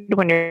hard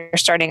when you're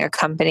starting a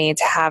company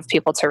to have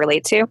people to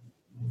relate to.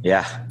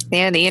 Yeah.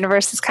 The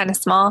universe is kind of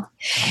small.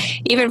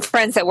 Even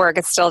friends at work,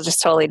 it's still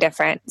just totally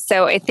different.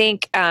 So I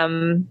think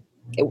in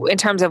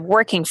terms of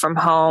working from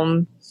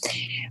home,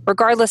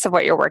 regardless of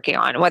what you're working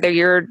on, whether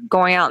you're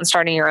going out and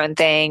starting your own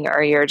thing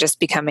or you're just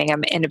becoming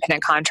an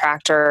independent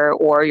contractor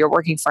or you're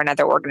working for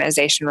another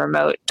organization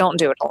remote, don't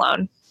do it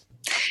alone.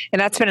 And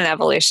that's been an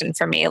evolution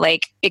for me.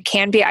 Like, it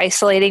can be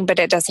isolating, but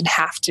it doesn't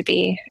have to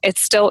be.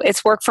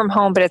 It's work from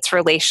home, but it's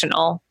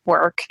relational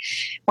work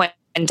when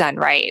done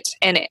right.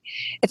 And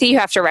I think you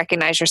have to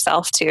recognize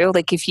yourself too.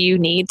 Like, if you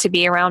need to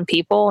be around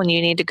people and you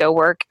need to go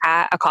work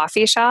at a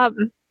coffee shop,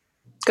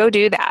 go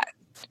do that,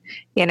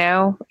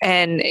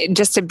 and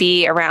just to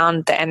be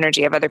around the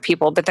energy of other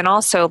people, but then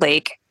also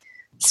like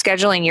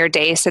scheduling your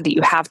day so that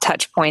you have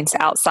touch points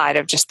outside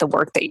of just the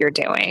work that you're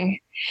doing.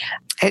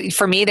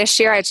 For me this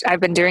year, I've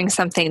been doing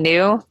something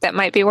new that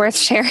might be worth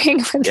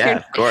sharing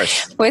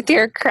with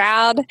your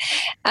crowd.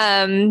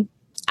 I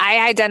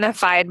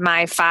identified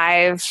my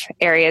 5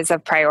 areas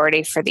of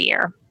priority for the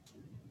year.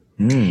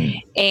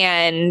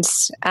 And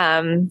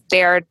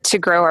they are to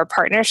grow our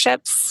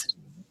partnerships,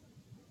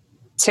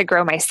 to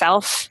grow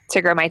myself,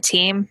 to grow my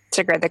team,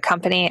 to grow the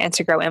company, and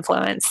to grow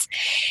influence.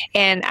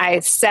 And I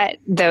set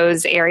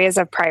those areas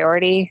of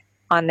priority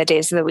on the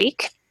days of the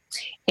week.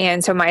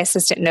 And so my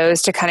assistant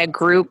knows to kind of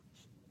group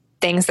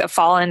things that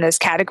fall in those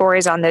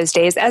categories on those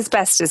days as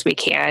best as we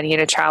can.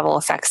 Travel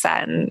affects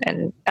that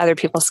and other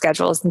people's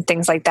schedules and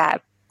things like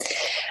that.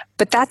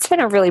 But that's been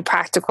a really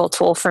practical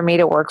tool for me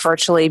to work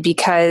virtually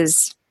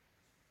because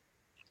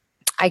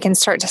I can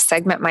start to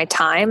segment my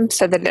time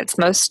so that it's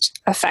most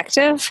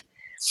effective.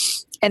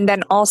 And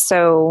then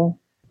also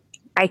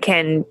I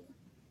can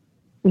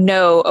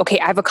know, okay,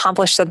 I've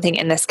accomplished something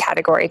in this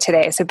category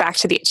today. So back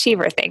to the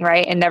achiever thing,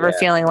 right? And never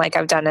feeling like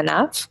I've done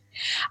enough.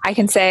 I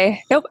can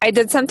say, nope, I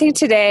did something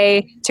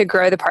today to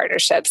grow the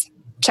partnerships.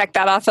 Check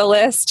that off the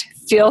list.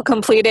 Feel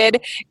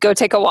completed. Go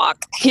take a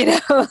walk.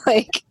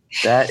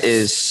 That's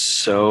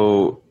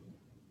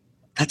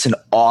an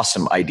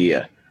awesome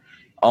idea.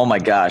 Oh my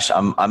gosh.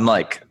 I'm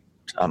like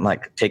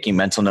taking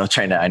mental notes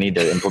right now. I need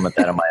to implement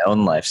that in my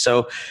own life.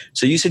 So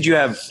you said you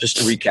have, just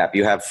to recap,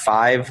 you have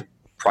 5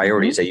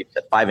 priorities that you've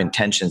set, 5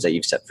 intentions that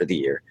you've set for the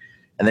year.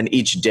 And then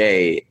each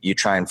day you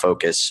try and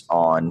focus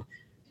on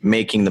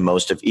making the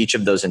most of each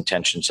of those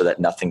intentions so that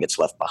nothing gets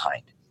left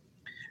behind.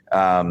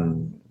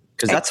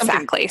 Because that's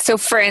exactly. So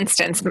for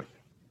instance,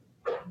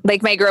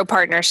 like my grow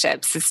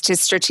partnerships is to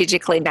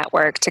strategically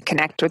network, to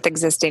connect with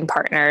existing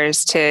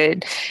partners, to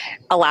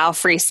allow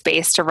free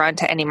space to run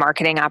to any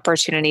marketing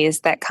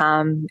opportunities that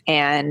come,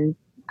 and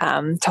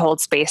to hold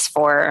space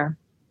for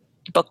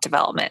book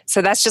development.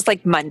 So that's just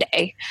like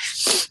Monday.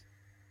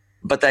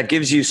 But that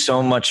gives you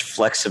so much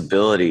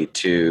flexibility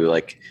to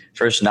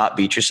first not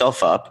beat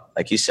yourself up.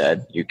 Like you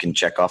said, you can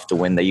check off the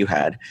win that you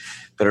had,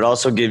 but it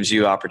also gives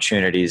you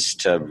opportunities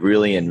to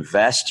really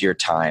invest your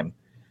time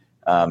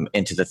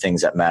into the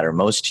things that matter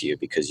most to you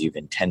because you've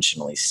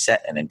intentionally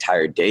set an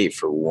entire day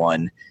for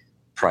one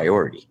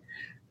priority.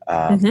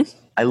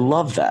 I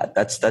love that.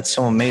 That's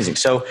so amazing.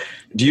 So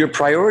do your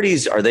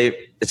priorities,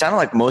 it sounded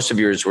like most of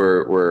yours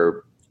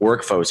were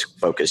work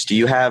focused. Do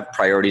you have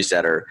priorities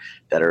that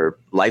are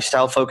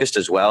lifestyle focused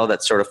as well,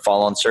 that sort of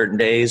fall on certain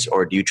days?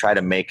 Or do you try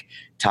to make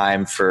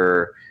time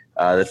for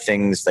the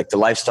things like the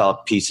lifestyle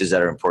pieces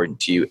that are important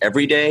to you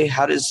every day?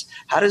 How does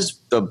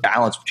the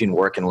balance between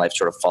work and life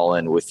sort of fall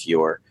in with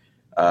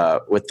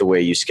with the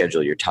way you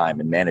schedule your time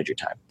and manage your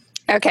time?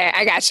 Okay,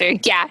 I got you.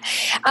 Yeah.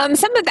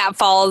 Some of that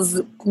falls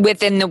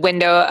within the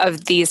window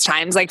of these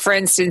times. Like for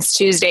instance,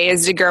 Tuesday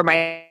is to grow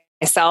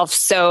myself.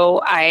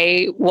 So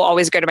I will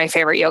always go to my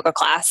favorite yoga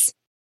class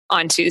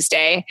on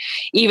Tuesday,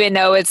 even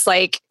though it's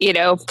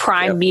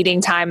prime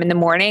meeting time in the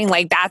morning.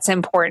 That's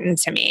important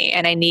to me.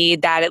 And I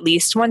need that at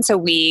least once a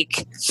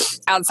week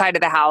outside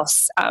of the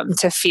house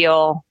to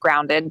feel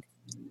grounded.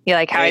 You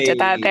like how I did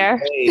that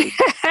there?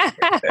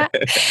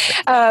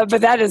 But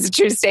that is a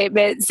true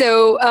statement.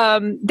 So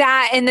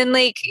that, and then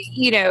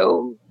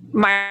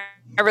my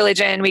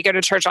religion, we go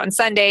to church on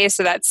Sunday.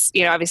 So that's,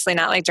 obviously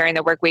not during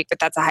the work week, but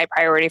that's a high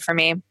priority for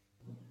me.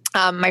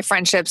 My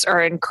friendships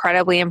are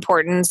incredibly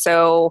important.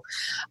 So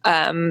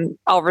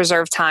I'll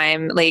reserve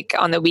time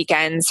on the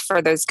weekends for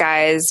those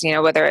guys,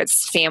 whether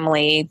it's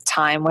family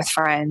time with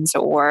friends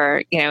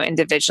or,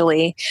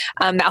 individually.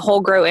 That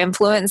whole Grow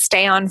Influence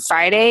Day on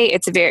Friday,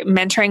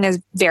 mentoring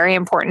is very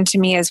important to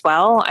me as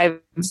well.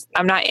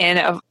 I'm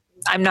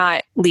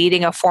not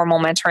leading a formal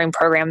mentoring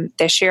program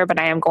this year, but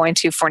I am going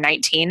to for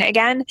 19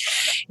 again.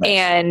 Nice.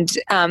 And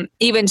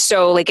even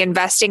so,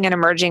 investing in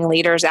emerging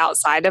leaders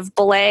outside of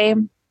Belay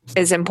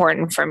is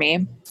important for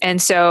me.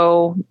 And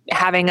so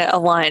having a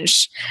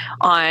lunch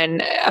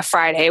on a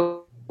Friday,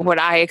 would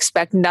I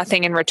expect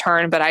nothing in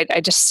return, but I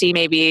just see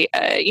maybe,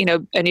 a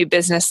new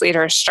business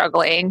leader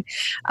struggling,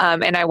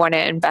 and I want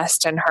to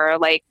invest in her.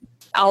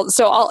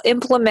 I'll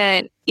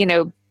implement,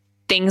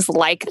 things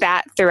like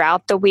that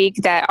throughout the week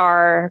that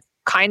are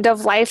kind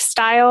of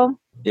lifestyle.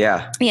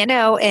 Yeah.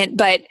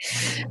 But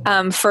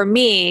for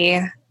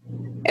me,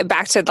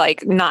 back to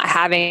not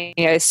having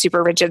a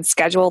super rigid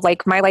schedule,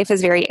 my life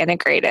is very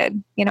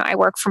integrated. I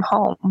work from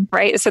home,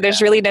 right? So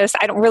there's really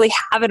I don't really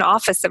have an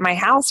office in my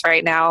house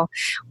right now.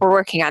 We're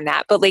working on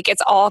that, but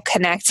it's all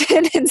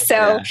connected. And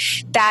so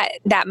that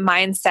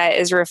mindset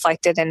is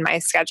reflected in my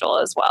schedule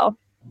as well.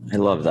 I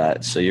love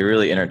that. So you're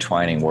really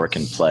intertwining work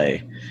and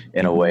play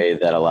in a way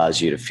that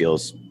allows you to feel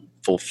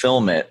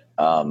fulfillment,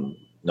 no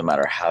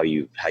matter how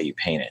you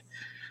paint it.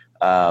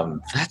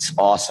 That's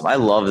awesome. I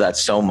love that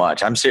so much.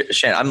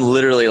 Shannon, I'm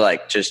literally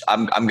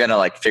I'm going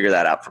to figure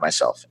that out for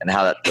myself and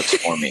how that looks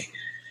for me.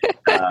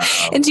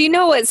 And do you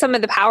know what some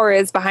of the power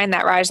is behind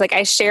that, Raj?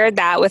 I shared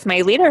that with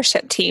my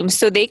leadership team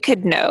so they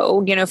could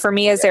know, for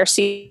me as their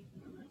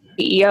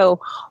CEO,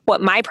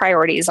 what my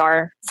priorities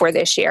are for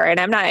this year. And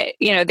I'm not,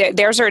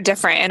 theirs are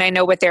different and I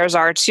know what theirs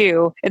are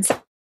too. And some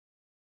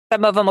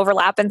of them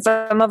overlap and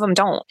some of them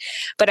don't,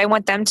 but I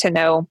want them to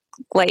know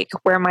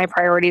where my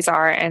priorities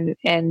are and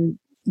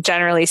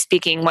generally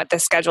speaking, what the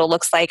schedule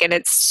looks like. And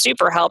it's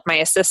super helped my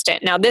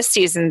assistant. Now this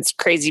season's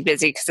crazy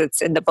busy because it's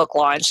in the book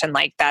launch and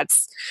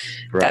that's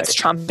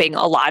trumping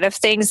a lot of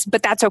things,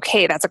 but that's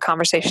okay. That's a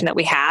conversation that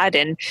we had.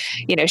 And,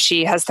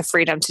 she has the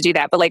freedom to do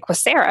that. But with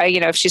Sarah,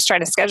 if she's trying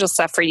to schedule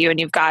stuff for you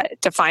and you've got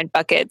defined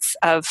buckets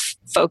of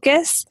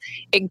focus,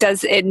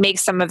 it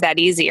makes some of that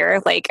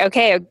easier.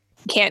 Okay,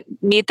 can't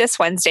meet this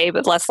Wednesday,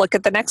 but let's look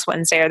at the next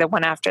Wednesday or the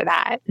one after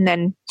that. And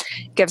then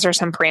gives her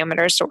some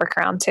parameters to work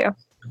around too.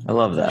 I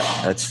love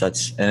that.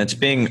 That's, and it's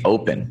being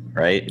open,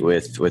 right?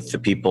 With the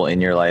people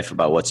in your life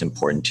about what's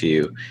important to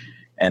you,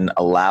 and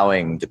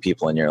allowing the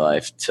people in your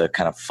life to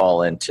kind of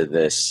fall into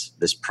this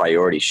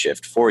priority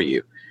shift for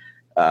you.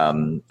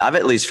 I've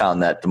at least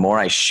found that the more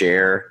I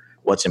share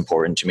what's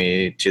important to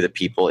me to the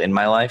people in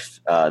my life,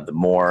 the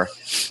more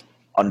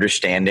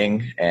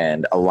understanding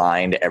and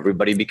aligned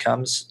everybody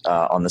becomes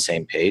on the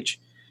same page.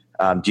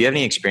 Do you have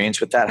any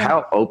experience with that?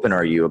 How open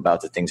are you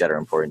about the things that are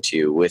important to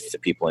you with the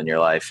people in your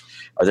life?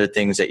 Are there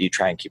things that you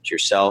try and keep to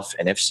yourself?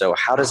 And if so,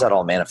 how does that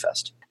all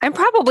manifest? I'm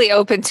probably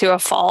open to a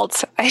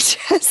fault. I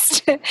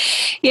just,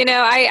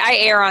 I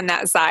err on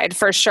that side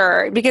for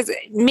sure, because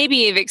maybe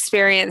you've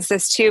experienced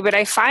this too, but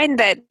I find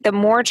that the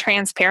more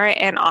transparent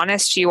and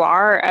honest you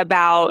are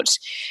about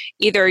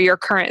either your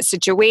current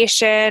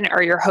situation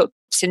or your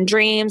hopes and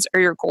dreams or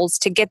your goals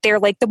to get there,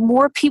 like the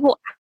more people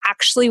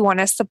actually want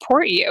to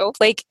support you.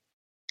 Like,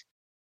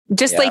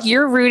 just like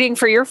you're rooting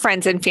for your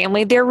friends and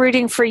family, they're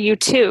rooting for you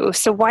too.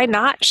 So why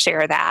not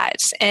share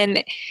that?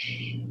 And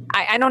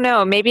I don't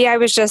know, maybe I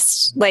was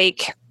just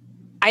like,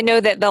 I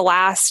know that the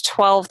last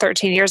 12,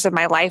 13 years of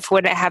my life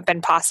wouldn't have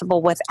been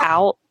possible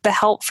without the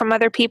help from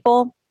other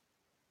people.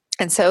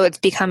 And so it's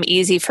become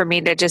easy for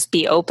me to just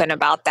be open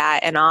about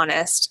that and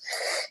honest.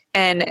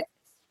 And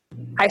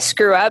I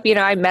screw up,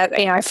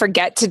 I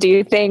forget to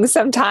do things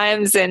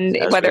sometimes, and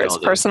whether it's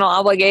personal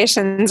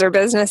obligations or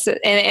business,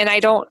 and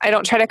I don't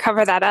try to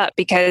cover that up,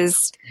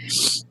 because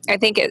I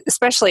think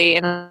especially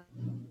in a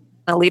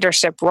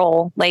leadership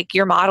role, like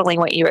you're modeling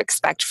what you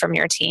expect from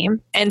your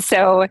team. And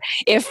so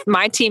if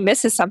my team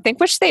misses something,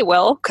 which they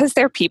will, because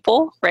they're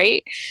people,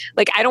 right?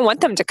 Like I don't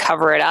want them to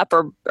cover it up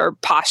or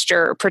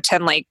posture or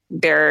pretend like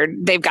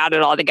they've got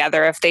it all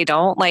together if they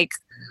don't. Like,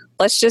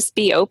 let's just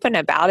be open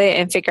about it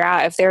and figure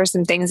out if there are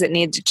some things that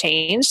need to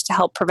change to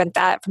help prevent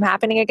that from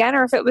happening again,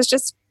 or if it was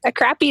just a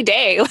crappy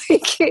day. I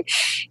think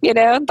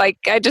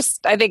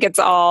it's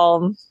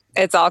all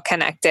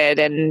connected,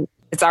 and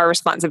it's our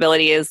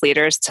responsibility as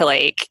leaders to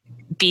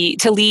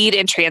lead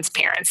in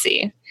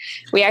transparency.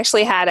 We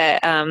actually had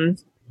a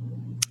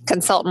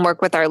consultant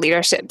work with our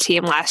leadership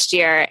team last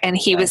year, and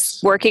he was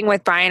working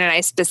with Brian and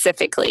I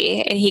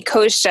specifically, and he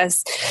coached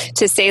us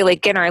to say,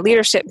 like, in our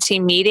leadership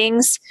team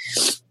meetings,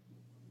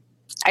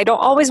 I don't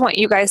always want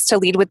you guys to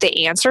lead with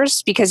the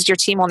answers, because your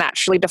team will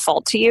naturally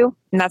default to you.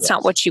 And that's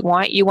not what you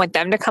want. You want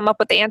them to come up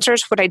with the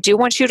answers. What I do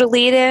want you to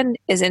lead in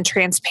is in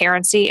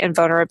transparency and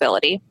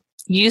vulnerability.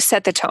 You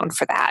set the tone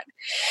for that.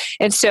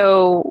 And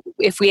so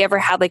if we ever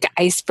had like an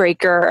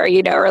icebreaker,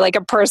 or like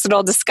a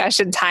personal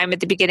discussion time at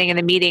the beginning of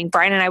the meeting,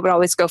 Brian and I would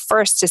always go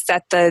first to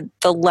set the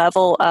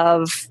level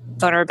of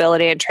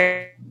vulnerability and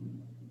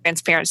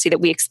transparency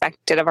that we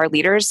expected of our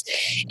leaders.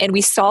 And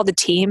we saw the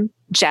team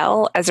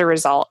gel as a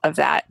result of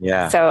that.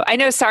 Yeah. So I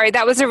know, sorry,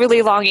 that was a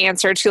really long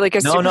answer to like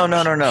a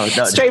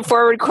no.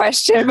 straightforward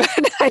question,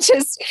 but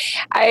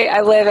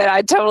I live it.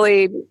 I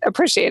totally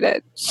appreciate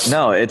it.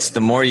 No, it's the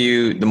more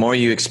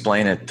you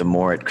explain it, the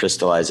more it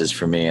crystallizes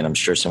for me, and I'm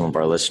sure some of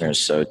our listeners.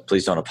 So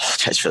please don't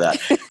apologize for that.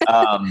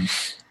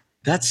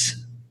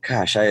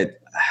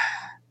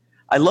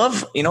 I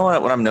love,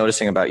 what I'm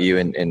noticing about you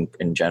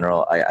in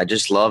general. I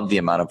just love the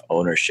amount of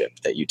ownership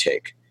that you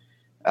take.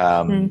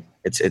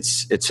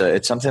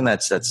 It's something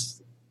that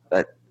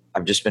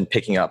I've just been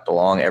picking up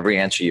along every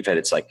answer you've had.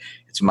 It's like,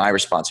 it's my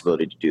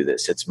responsibility to do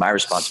this. It's my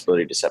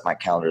responsibility to set my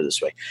calendar this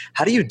way.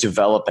 How do you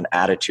develop an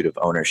attitude of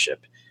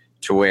ownership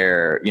to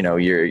where,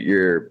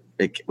 you're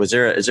like, is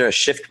there a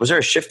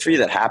shift for you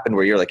that happened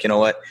where you're like, you know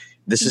what,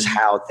 this is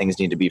how things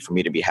need to be for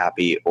me to be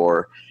happy?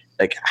 Or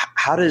like,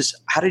 how do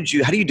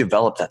you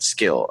develop that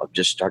skill of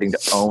just starting to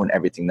own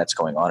everything that's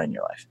going on in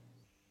your life?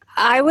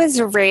 I was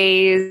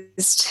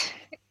raised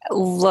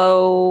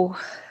low,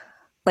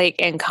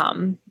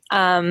 income.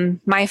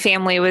 My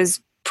family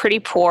was pretty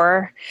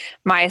poor.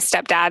 My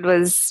stepdad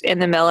was in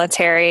the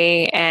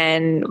military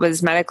and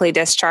was medically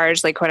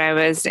discharged. Like when I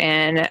was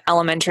in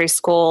elementary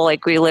school,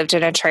 like we lived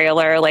in a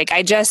trailer. Like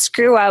I just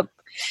grew up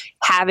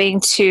having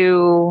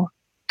to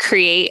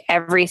create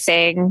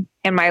everything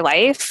in my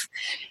life.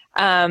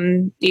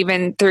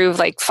 Even through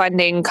like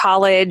funding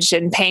college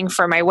and paying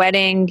for my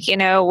wedding,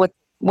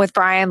 with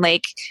Brian,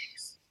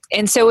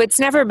 and so it's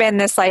never been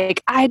this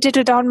like, I did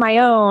it on my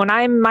own.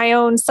 I'm my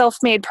own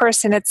self-made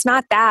person. It's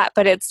not that,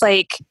 but it's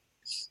like,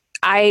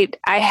 I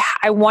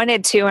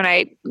wanted to, and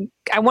I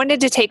wanted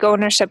to take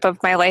ownership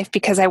of my life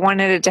because I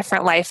wanted a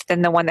different life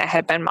than the one that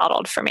had been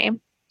modeled for me.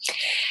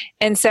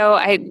 And so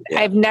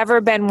I've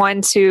never been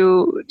one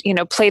to,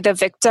 play the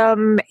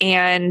victim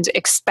and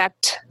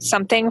expect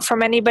something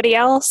from anybody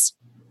else.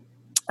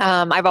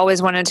 I've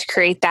always wanted to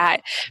create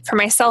that for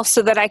myself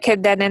so that I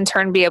could then in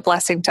turn be a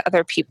blessing to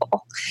other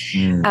people,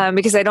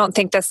 because I don't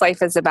think this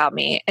life is about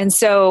me. And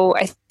so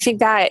I think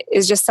that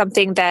is just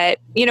something that,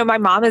 my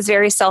mom is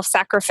very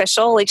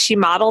self-sacrificial. Like she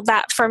modeled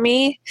that for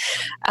me,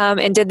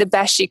 and did the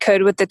best she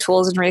could with the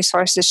tools and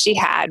resources she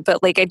had.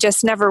 But I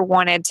just never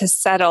wanted to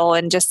settle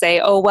and just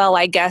say, oh, well,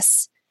 I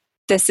guess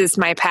this is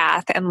my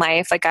path in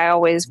life. Like I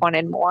always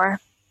wanted more.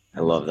 I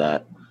love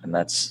that. And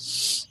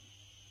that's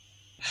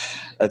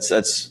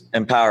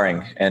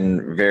empowering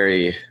and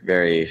very,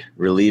 very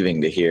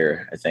relieving to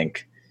hear, I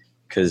think,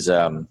 because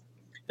at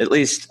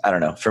least, I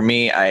don't know, for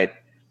me, I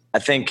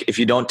think if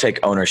you don't take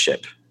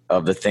ownership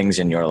of the things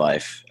in your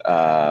life,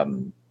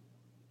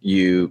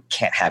 you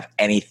can't have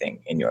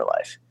anything in your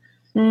life.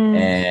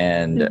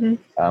 And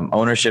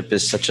ownership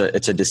is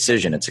it's a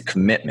decision, it's a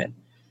commitment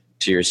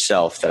to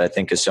yourself that I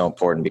think is so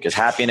important, because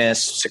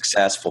happiness,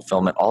 success,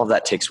 fulfillment, all of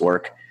that takes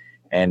work.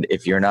 And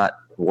if you're not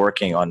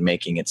working on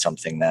making it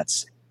something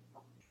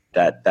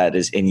that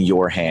is in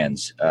your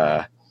hands,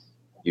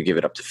 you give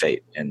it up to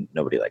fate, and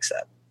nobody likes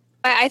that.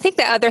 I think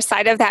the other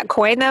side of that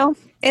coin, though,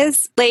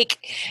 is like,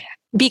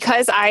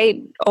 because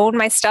I own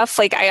my stuff,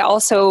 like I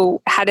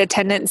also had a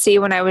tendency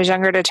when I was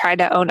younger to try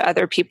to own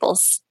other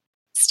people's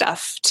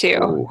stuff too.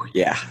 Ooh,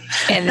 yeah.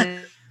 And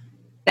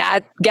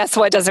that, guess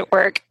what, doesn't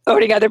work,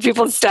 owning other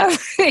people's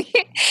stuff.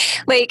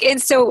 Like,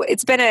 and so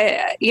it's been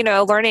a,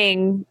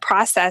 learning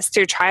process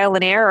through trial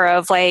and error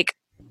of like,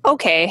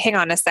 okay, hang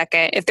on a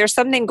second. If there's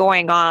something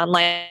going on,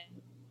 like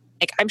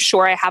I'm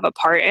sure I have a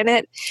part in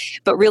it,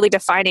 but really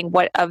defining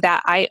what of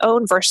that I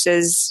own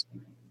versus,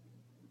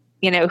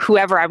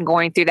 whoever I'm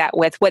going through that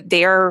with, what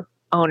their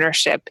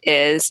ownership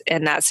is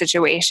in that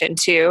situation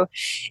too.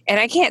 And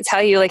I can't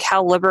tell you like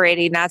how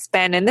liberating that's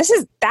been. And this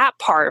is that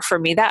part for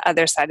me, that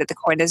other side of the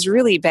coin has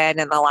really been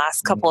in the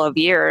last couple of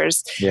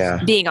years,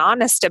 being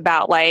honest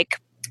about like,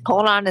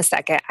 hold on a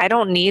second, I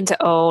don't need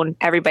to own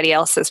everybody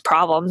else's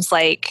problems.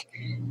 Like,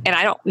 and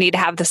I don't need to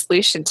have the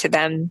solution to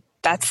them.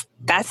 That's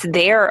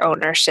their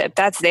ownership.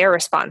 That's their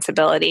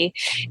responsibility.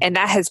 And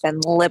that has been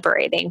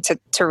liberating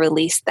to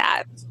release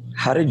that.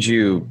 How did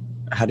you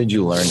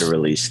learn to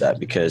release that?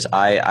 Because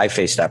I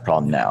face that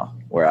problem now,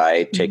 where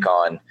I take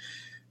on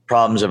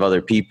problems of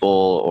other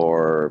people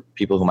or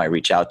people who might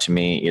reach out to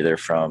me either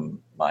from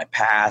my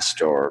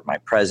past or my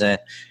present.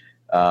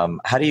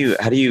 How do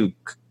you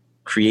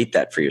create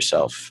that for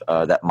yourself,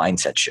 that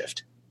mindset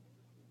shift?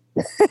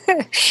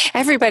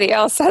 Everybody's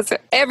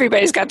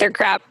got their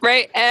crap,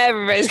 right?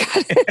 Everybody's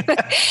got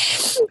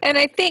it. And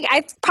I think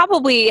I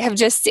probably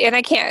have and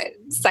I can't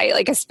cite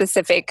like a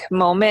specific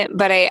moment,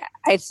 but I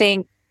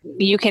think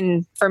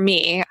for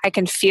me, I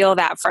can feel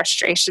that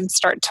frustration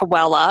start to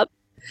well up.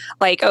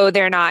 Like, oh,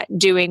 they're not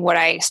doing what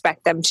I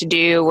expect them to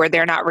do, or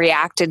they're not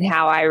reacting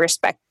how I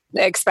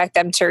expect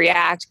them to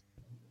react.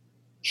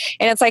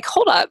 And it's like,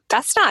 hold up,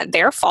 that's not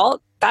their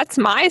fault. That's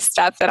my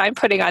stuff that I'm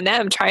putting on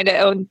them, trying to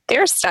own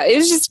their stuff. It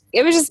was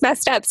just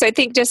messed up. So I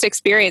think just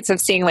experience of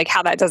seeing like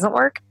how that doesn't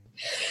work.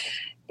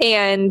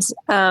 And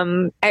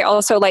I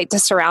also like to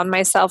surround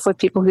myself with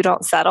people who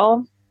don't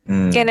settle.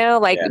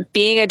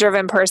 Being a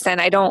driven person,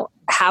 I don't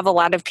have a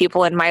lot of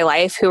people in my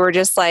life who are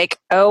just like,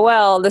 oh,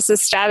 well, this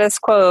is status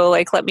quo.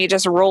 Like, let me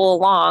just roll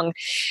along.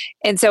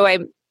 And so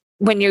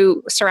when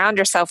you surround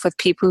yourself with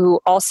people who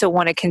also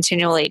want to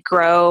continually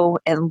grow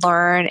and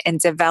learn and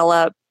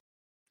develop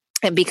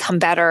and become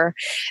better,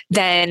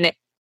 then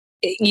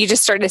you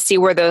just start to see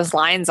where those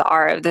lines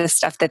are of the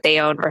stuff that they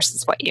own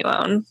versus what you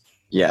own.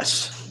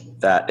 Yes,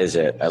 that is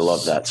it. I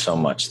love that so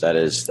much. That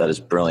is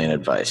brilliant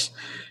advice.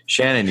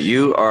 Shannon,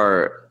 you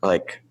are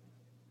like,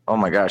 oh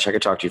my gosh, I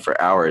could talk to you for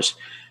hours.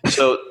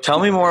 So tell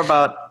me more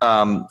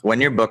about when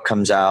your book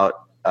comes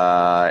out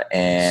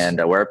and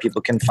where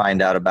people can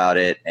find out about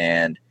it,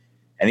 and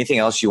anything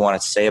else you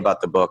want to say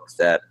about the book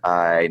that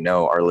I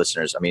know our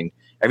listeners, I mean,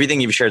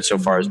 everything you've shared so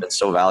far has been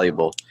so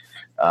valuable.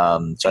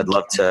 So I'd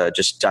love to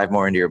just dive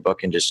more into your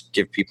book and just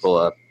give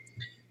people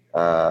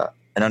an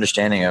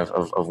understanding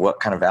of what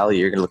kind of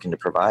value you're looking to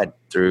provide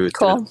through.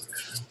 Cool.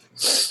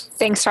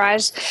 Thanks,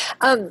 Raj.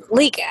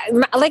 Like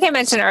I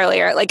mentioned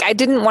earlier, like I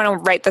didn't want to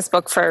write this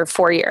book for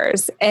 4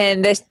 years.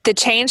 And the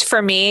change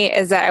for me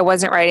is that I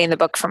wasn't writing the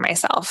book for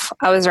myself.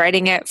 I was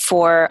writing it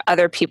for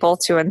other people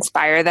to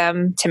inspire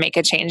them to make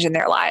a change in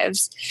their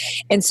lives.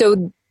 And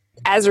so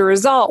as a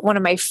result, one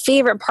of my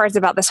favorite parts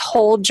about this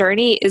whole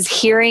journey is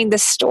hearing the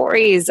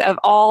stories of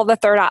all the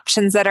third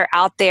options that are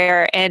out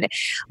there. And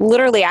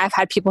literally, I've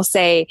had people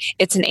say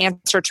it's an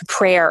answer to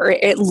prayer, or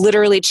it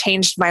literally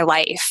changed my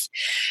life.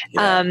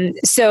 Yeah.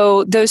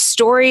 So those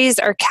stories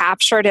are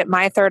captured at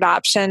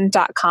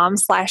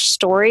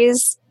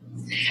mythirdoption.com/stories.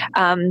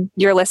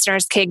 Your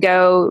listeners can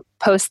go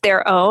post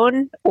their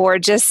own or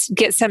just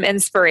get some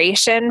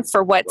inspiration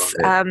for what's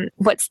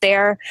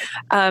there.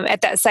 At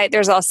that site,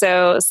 there's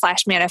also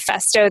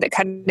 /manifesto that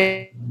kind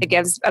of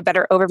gives a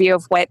better overview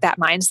of what that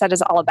mindset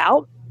is all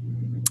about.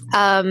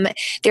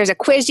 There's a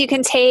quiz you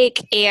can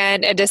take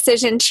and a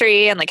decision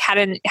tree and like how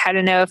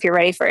to know if you're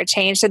ready for a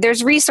change. So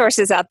there's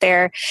resources out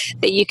there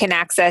that you can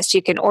access.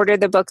 You can order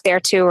the book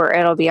there too, or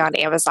it'll be on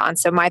Amazon.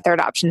 So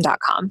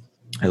mythirdoption.com.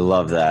 I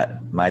love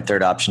that.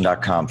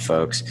 mythirdoption.com,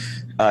 folks.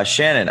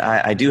 Shannon,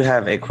 I do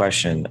have a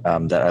question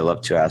that I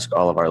love to ask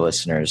all of our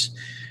listeners.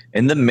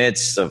 In the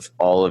midst of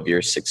all of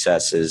your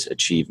successes,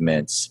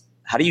 achievements,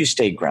 how do you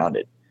stay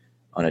grounded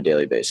on a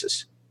daily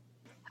basis?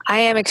 I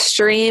am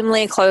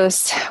extremely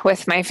close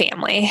with my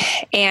family.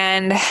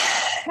 And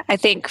I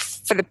think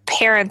for the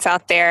parents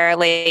out there,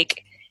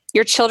 like,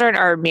 your children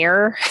are a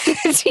mirror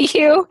to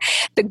you,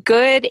 the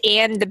good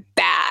and the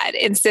bad.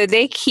 And so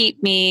they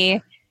keep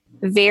me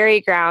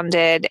very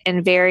grounded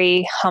and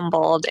very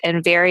humbled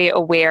and very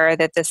aware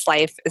that this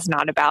life is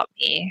not about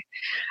me.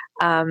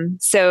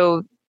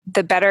 So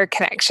the better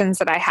connections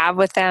that I have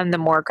with them, the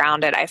more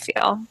grounded I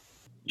feel.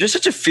 You're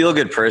such a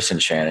feel-good person,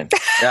 Shannon.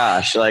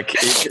 Gosh, like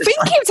we can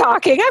keep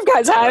talking. I've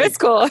got time. Like, it's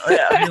cool.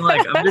 Yeah, I mean,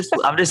 like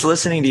I'm just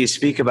listening to you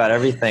speak about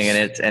everything,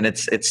 and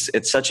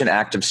it's such an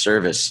act of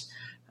service.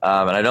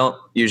 And I don't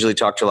usually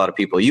talk to a lot of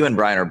people. You and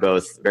Brian are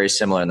both very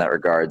similar in that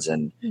regards,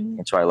 and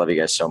that's why I love you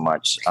guys so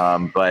much.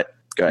 But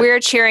go ahead. We're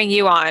cheering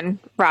you on,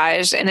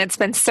 Raj, and it's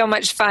been so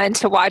much fun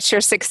to watch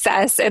your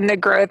success and the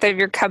growth of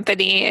your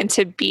company and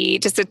to be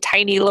just a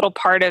tiny little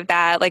part of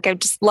that. Like, I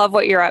just love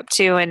what you're up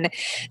to and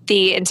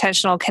the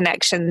intentional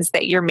connections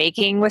that you're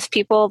making with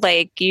people.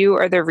 Like, you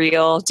are the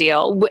real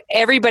deal.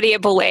 Everybody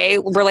at Belay,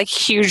 we're like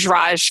huge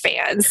Raj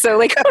fans. So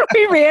like when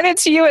we ran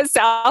into you at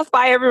South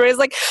by, everybody's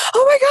like,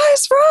 oh my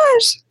gosh,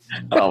 Raj.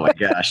 Oh my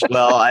gosh.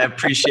 Well, I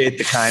appreciate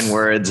the kind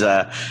words.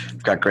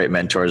 I've got great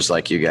mentors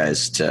like you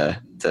guys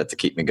to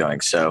keep me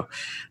going. So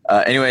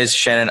anyways,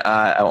 Shannon,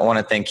 I want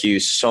to thank you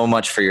so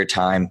much for your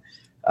time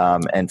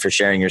and for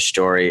sharing your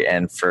story,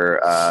 and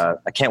for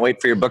I can't wait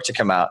for your book to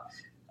come out.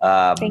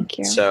 Thank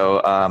you.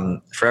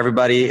 So for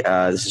everybody,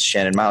 this is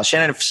Shannon Miles.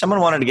 Shannon, if someone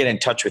wanted to get in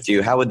touch with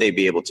you, how would they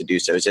be able to do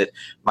so? Is it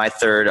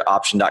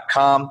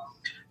mythirdoption.com?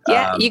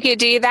 Yeah, you could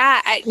do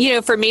that.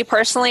 For me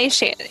personally,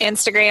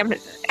 Instagram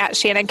at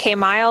Shannon K.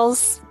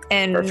 Miles.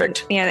 And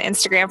perfect. The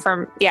Instagram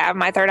from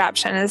My Third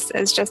Option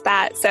is just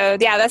that. So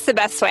yeah, that's the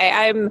best way.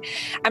 I'm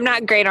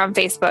not great on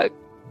Facebook.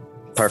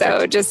 Perfect.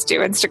 So just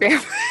do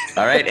Instagram.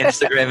 All right,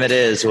 Instagram it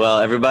is. Well,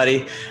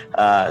 everybody,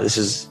 this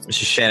is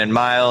Shannon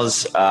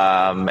Miles,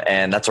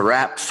 and that's a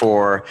wrap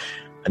for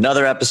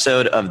another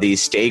episode of the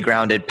Stay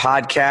Grounded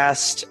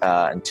podcast.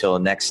 Until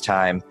next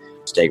time,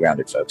 stay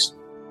grounded, folks.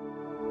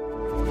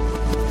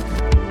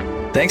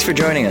 Thanks for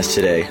joining us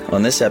today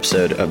on this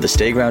episode of the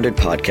Stay Grounded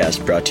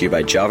podcast, brought to you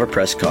by Java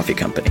Press Coffee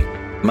Company.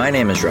 My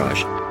name is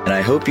Raj, and I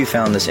hope you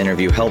found this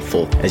interview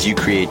helpful as you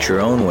create your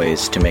own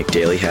ways to make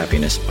daily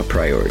happiness a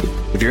priority.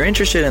 If you're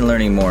interested in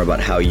learning more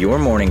about how your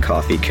morning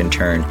coffee can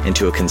turn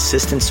into a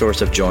consistent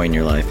source of joy in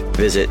your life,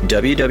 visit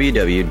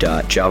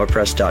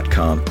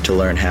www.javapress.com to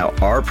learn how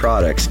our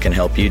products can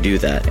help you do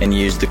that, and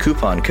use the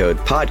coupon code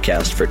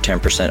PODCAST for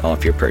 10%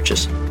 off your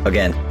purchase.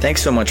 Again,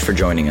 thanks so much for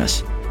joining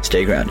us.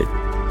 Stay grounded.